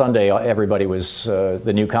 on Sunday, everybody was,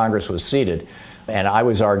 the new Congress was seated. And I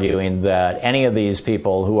was arguing that any of these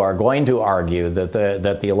people who are going to argue that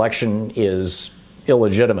the election is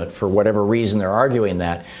illegitimate for whatever reason they're arguing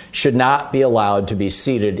that should not be allowed to be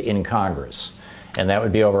seated in Congress. And that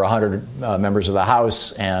would be over 100 members of the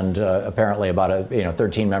House and apparently about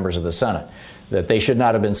 13 members of the Senate. That they should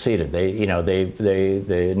not have been seated.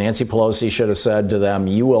 Nancy Pelosi should have said to them,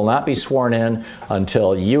 "You will not be sworn in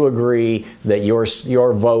until you agree that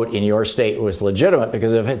your vote in your state was legitimate.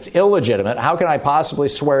 Because if it's illegitimate, how can I possibly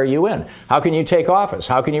swear you in? How can you take office?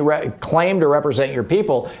 How can you claim to represent your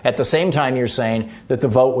people at the same time you're saying that the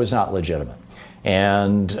vote was not legitimate?"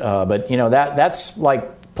 And that's like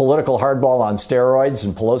political hardball on steroids,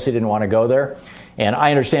 and Pelosi didn't want to go there. And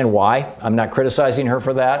I understand why. I'm not criticizing her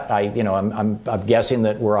for that. I'm guessing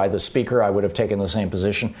that were I the speaker, I would have taken the same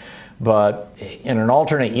position. But in an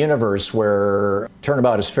alternate universe where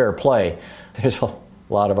turnabout is fair play, there's a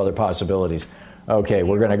lot of other possibilities. Okay,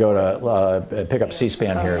 we're going to go to pick up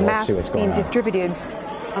C-SPAN here. Let's see what's going on. Masks being distributed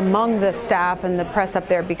among the staff and the press up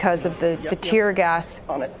there because of the tear gas.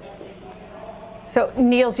 So,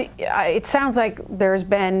 Niels, it sounds like there's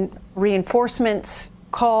been reinforcements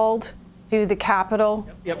called to the Capitol.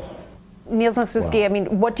 Yep. Niels Lasuski,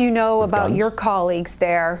 what do you know about guns? Your colleagues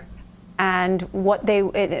there and what they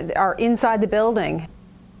are inside the building?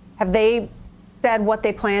 Have they said what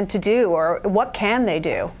they plan to do, or what can they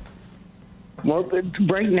do? Well,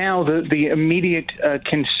 right now, the immediate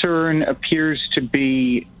concern appears to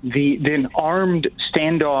be an armed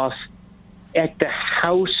standoff at the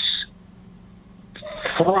House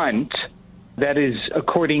front. That is,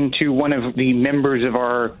 according to one of the members of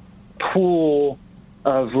our pool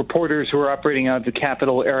of reporters who are operating out of the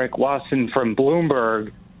Capitol, Eric Wasson from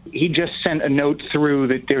Bloomberg. He just sent a note through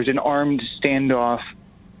that there's an armed standoff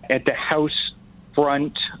at the House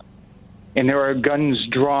front, and there are guns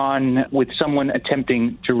drawn with someone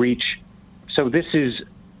attempting to reach. So this is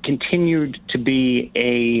continued to be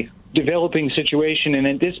a developing situation, and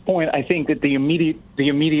at this point, I think that the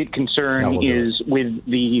immediate concern is with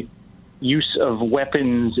the use of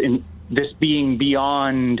weapons, and this being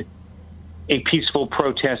beyond a peaceful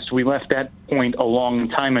protest. We left that point a long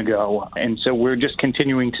time ago, and so we're just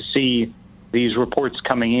continuing to see these reports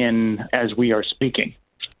coming in as we are speaking.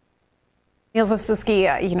 Niels Lasuski,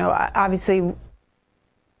 obviously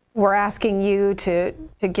we're asking you to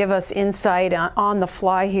give us insight on the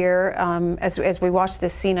fly here as we watch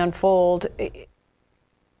this scene unfold.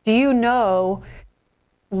 Do you know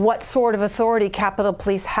what sort of authority Capitol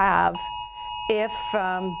Police have if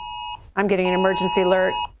I'm getting an emergency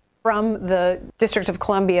alert from the District of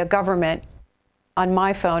Columbia government on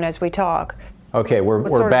my phone as we talk? Okay, we're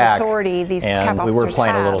sort back, of authority these and cap we were officers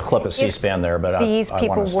playing have a little clip of C-SPAN there, but these I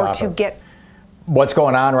people want to were stop to it. get. What's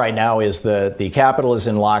going on right now is the Capitol is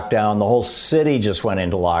in lockdown. The whole city just went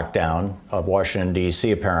into lockdown of Washington,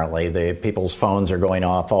 D.C., apparently. The people's phones are going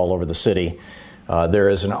off all over the city. There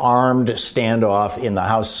is an armed standoff in the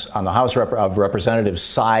House, on the House of Representatives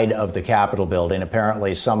side of the Capitol building.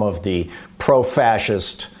 Apparently, some of the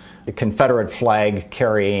pro-fascist Confederate flag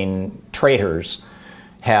carrying traitors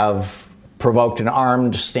have provoked an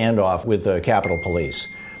armed standoff with the Capitol Police.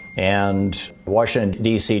 And Washington,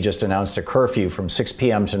 D.C. just announced a curfew from 6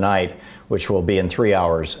 p.m. tonight, which will be in 3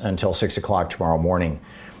 hours until 6 o'clock tomorrow morning.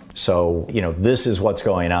 So, this is what's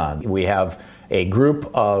going on. We have a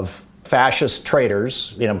group of fascist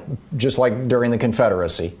traitors, just like during the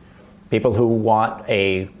Confederacy, people who want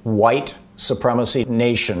a white supremacy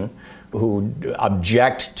nation, who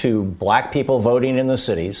object to black people voting in the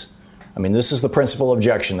cities. I mean, this is the principal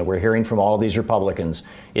objection that we're hearing from all of these Republicans,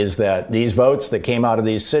 is that these votes that came out of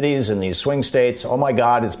these cities and these swing states, oh my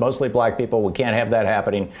God, it's mostly black people. We can't have that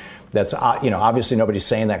happening. That's, obviously nobody's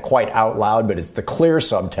saying that quite out loud, but it's the clear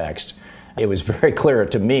subtext. It was very clear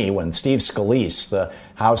to me when Steve Scalise, the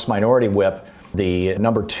House Minority Whip, the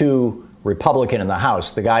number 2 Republican in the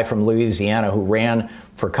House, the guy from Louisiana who ran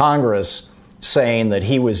for Congress saying that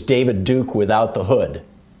he was David Duke without the hood,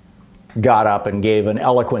 got up and gave an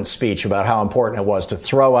eloquent speech about how important it was to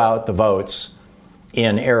throw out the votes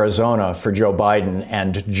in Arizona for Joe Biden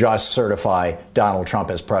and just certify Donald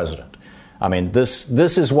Trump as president. I mean, this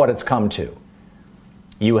is what it's come to.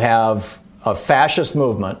 You have a fascist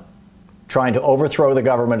movement trying to overthrow the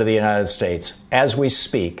government of the United States as we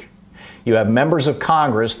speak. You have members of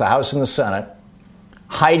Congress, the House and the Senate,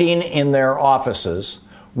 hiding in their offices,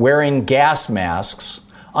 wearing gas masks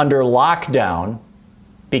under lockdown,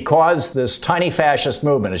 because this tiny fascist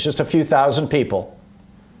movement is just a few thousand people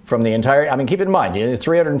from the entire, keep in mind,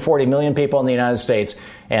 340 million people in the United States,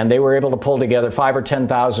 and they were able to pull together 5,000 or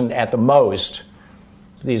 10,000 at the most,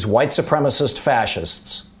 these white supremacist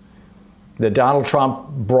fascists that Donald Trump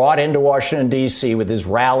brought into Washington, D.C. with his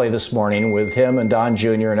rally this morning with him and Don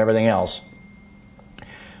Jr. and everything else.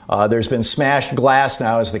 There's been smashed glass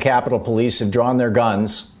now as the Capitol Police have drawn their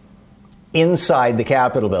guns inside the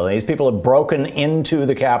Capitol building. These people have broken into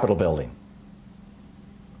the Capitol building.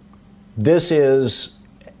 This is,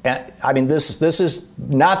 this is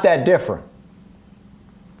not that different.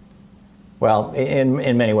 Well,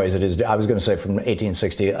 in many ways it is. I was going to say from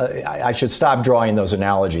 1860. I should stop drawing those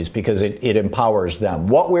analogies because it empowers them.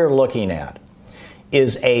 What we're looking at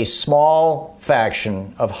is a small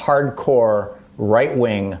faction of hardcore,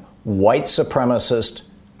 right-wing, white supremacist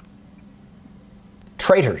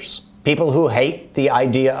traitors. People who hate the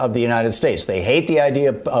idea of the United States. They hate the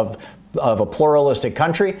idea of a pluralistic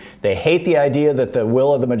country. They hate the idea that the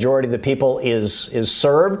will of the majority of the people is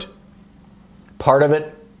served. Part of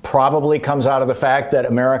it probably comes out of the fact that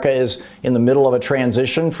America is in the middle of a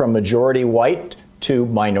transition from majority white to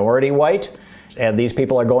minority white. And these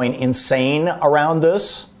people are going insane around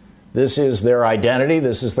this. This is their identity.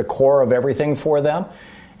 This is the core of everything for them.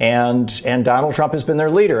 And Donald Trump has been their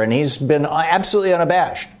leader, and he's been absolutely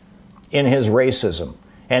unabashed in his racism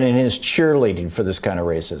and in his cheerleading for this kind of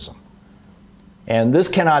racism. And this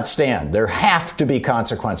cannot stand. There have to be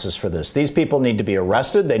consequences for this. These people need to be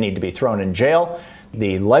arrested. They need to be thrown in jail.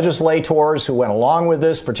 The legislators who went along with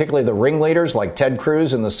this, particularly the ringleaders like Ted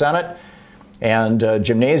Cruz in the Senate and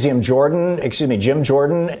Jim Jordan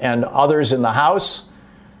and others in the House,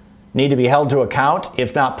 need to be held to account,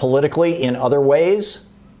 if not politically, in other ways.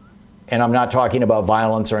 And I'm not talking about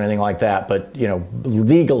violence or anything like that, but,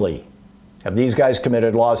 legally. Have these guys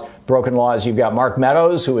committed broken laws? You've got Mark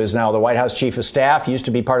Meadows, who is now the White House Chief of Staff, used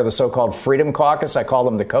to be part of the so-called Freedom Caucus. I call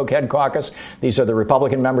them the Cokehead Caucus. These are the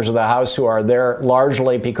Republican members of the House who are there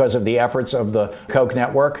largely because of the efforts of the Koch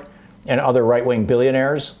network and other right-wing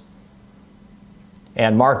billionaires.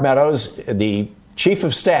 And Mark Meadows, the Chief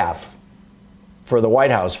of Staff for the White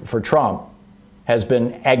House, for Trump, has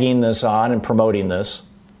been egging this on and promoting this.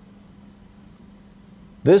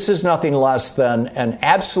 This is nothing less than an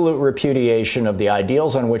absolute repudiation of the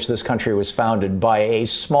ideals on which this country was founded by a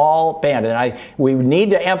small band. And we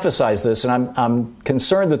need to emphasize this, and I'm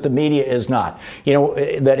concerned that the media is not.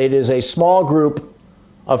 That it is a small group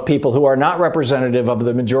of people who are not representative of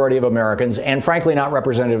the majority of Americans and, frankly, not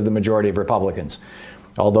representative of the majority of Republicans.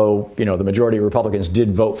 Although, the majority of Republicans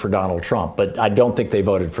did vote for Donald Trump, but I don't think they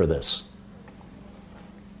voted for this.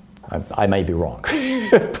 I may be wrong.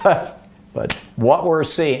 but what we're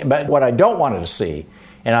seeing, but what I don't want to see,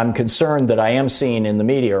 and I'm concerned that I am seeing in the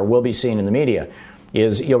media or will be seen in the media,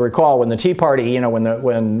 is you'll recall when the Tea Party, when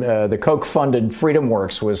the Koch-funded Freedom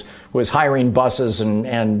Works was hiring buses and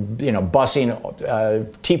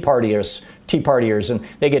busing Tea Partiers, and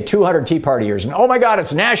they get 200 Tea Partiers, and oh my God,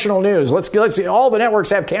 it's national news. Let's see, all the networks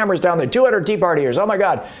have cameras down there. 200 Tea Partiers. Oh my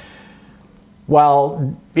God.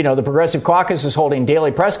 While the Progressive Caucus is holding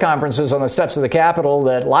daily press conferences on the steps of the Capitol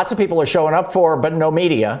that lots of people are showing up for, but no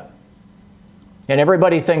media, and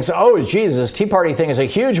everybody thinks, oh Jesus, this Tea Party thing is a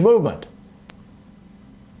huge movement.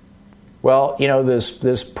 Well,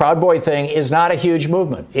 this Proud Boy thing is not a huge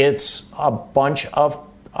movement. It's a bunch of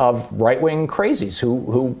right-wing crazies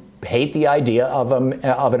who hate the idea of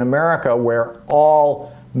an America where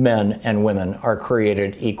all men and women are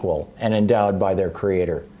created equal and endowed by their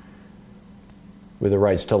Creator with the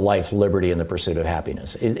rights to life, liberty, and the pursuit of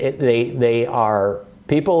happiness. They are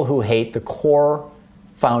people who hate the core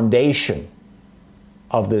foundation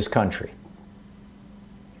of this country.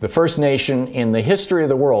 The first nation in the history of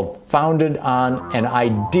the world founded on an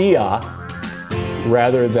idea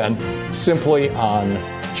rather than simply on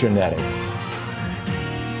genetics.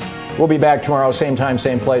 We'll be back tomorrow, same time,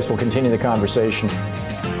 same place. We'll continue the conversation.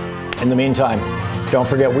 In the meantime, don't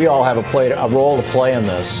forget we all have a role to play in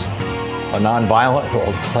this, a nonviolent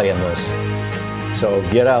role to play in this. So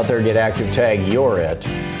get out there, get active, tag you're it.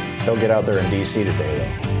 Don't get out there in D.C. today, though.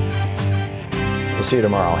 We'll see you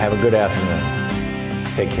tomorrow. Have a good afternoon.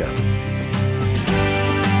 Take care.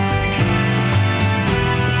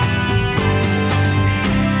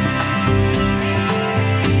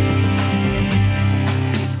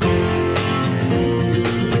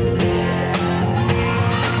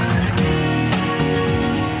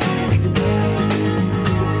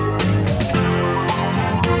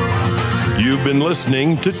 You've been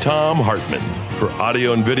listening to Thom Hartmann. For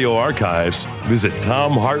audio and video archives, visit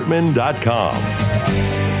thomhartmann.com.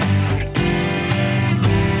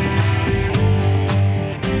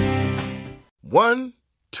 1,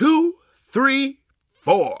 2, 3,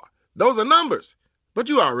 4. Those are numbers, but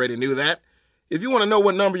you already knew that. If you want to know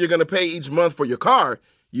what number you're going to pay each month for your car,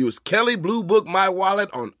 use Kelley Blue Book My Wallet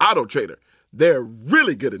on AutoTrader. They're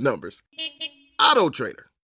really good at numbers. AutoTrader.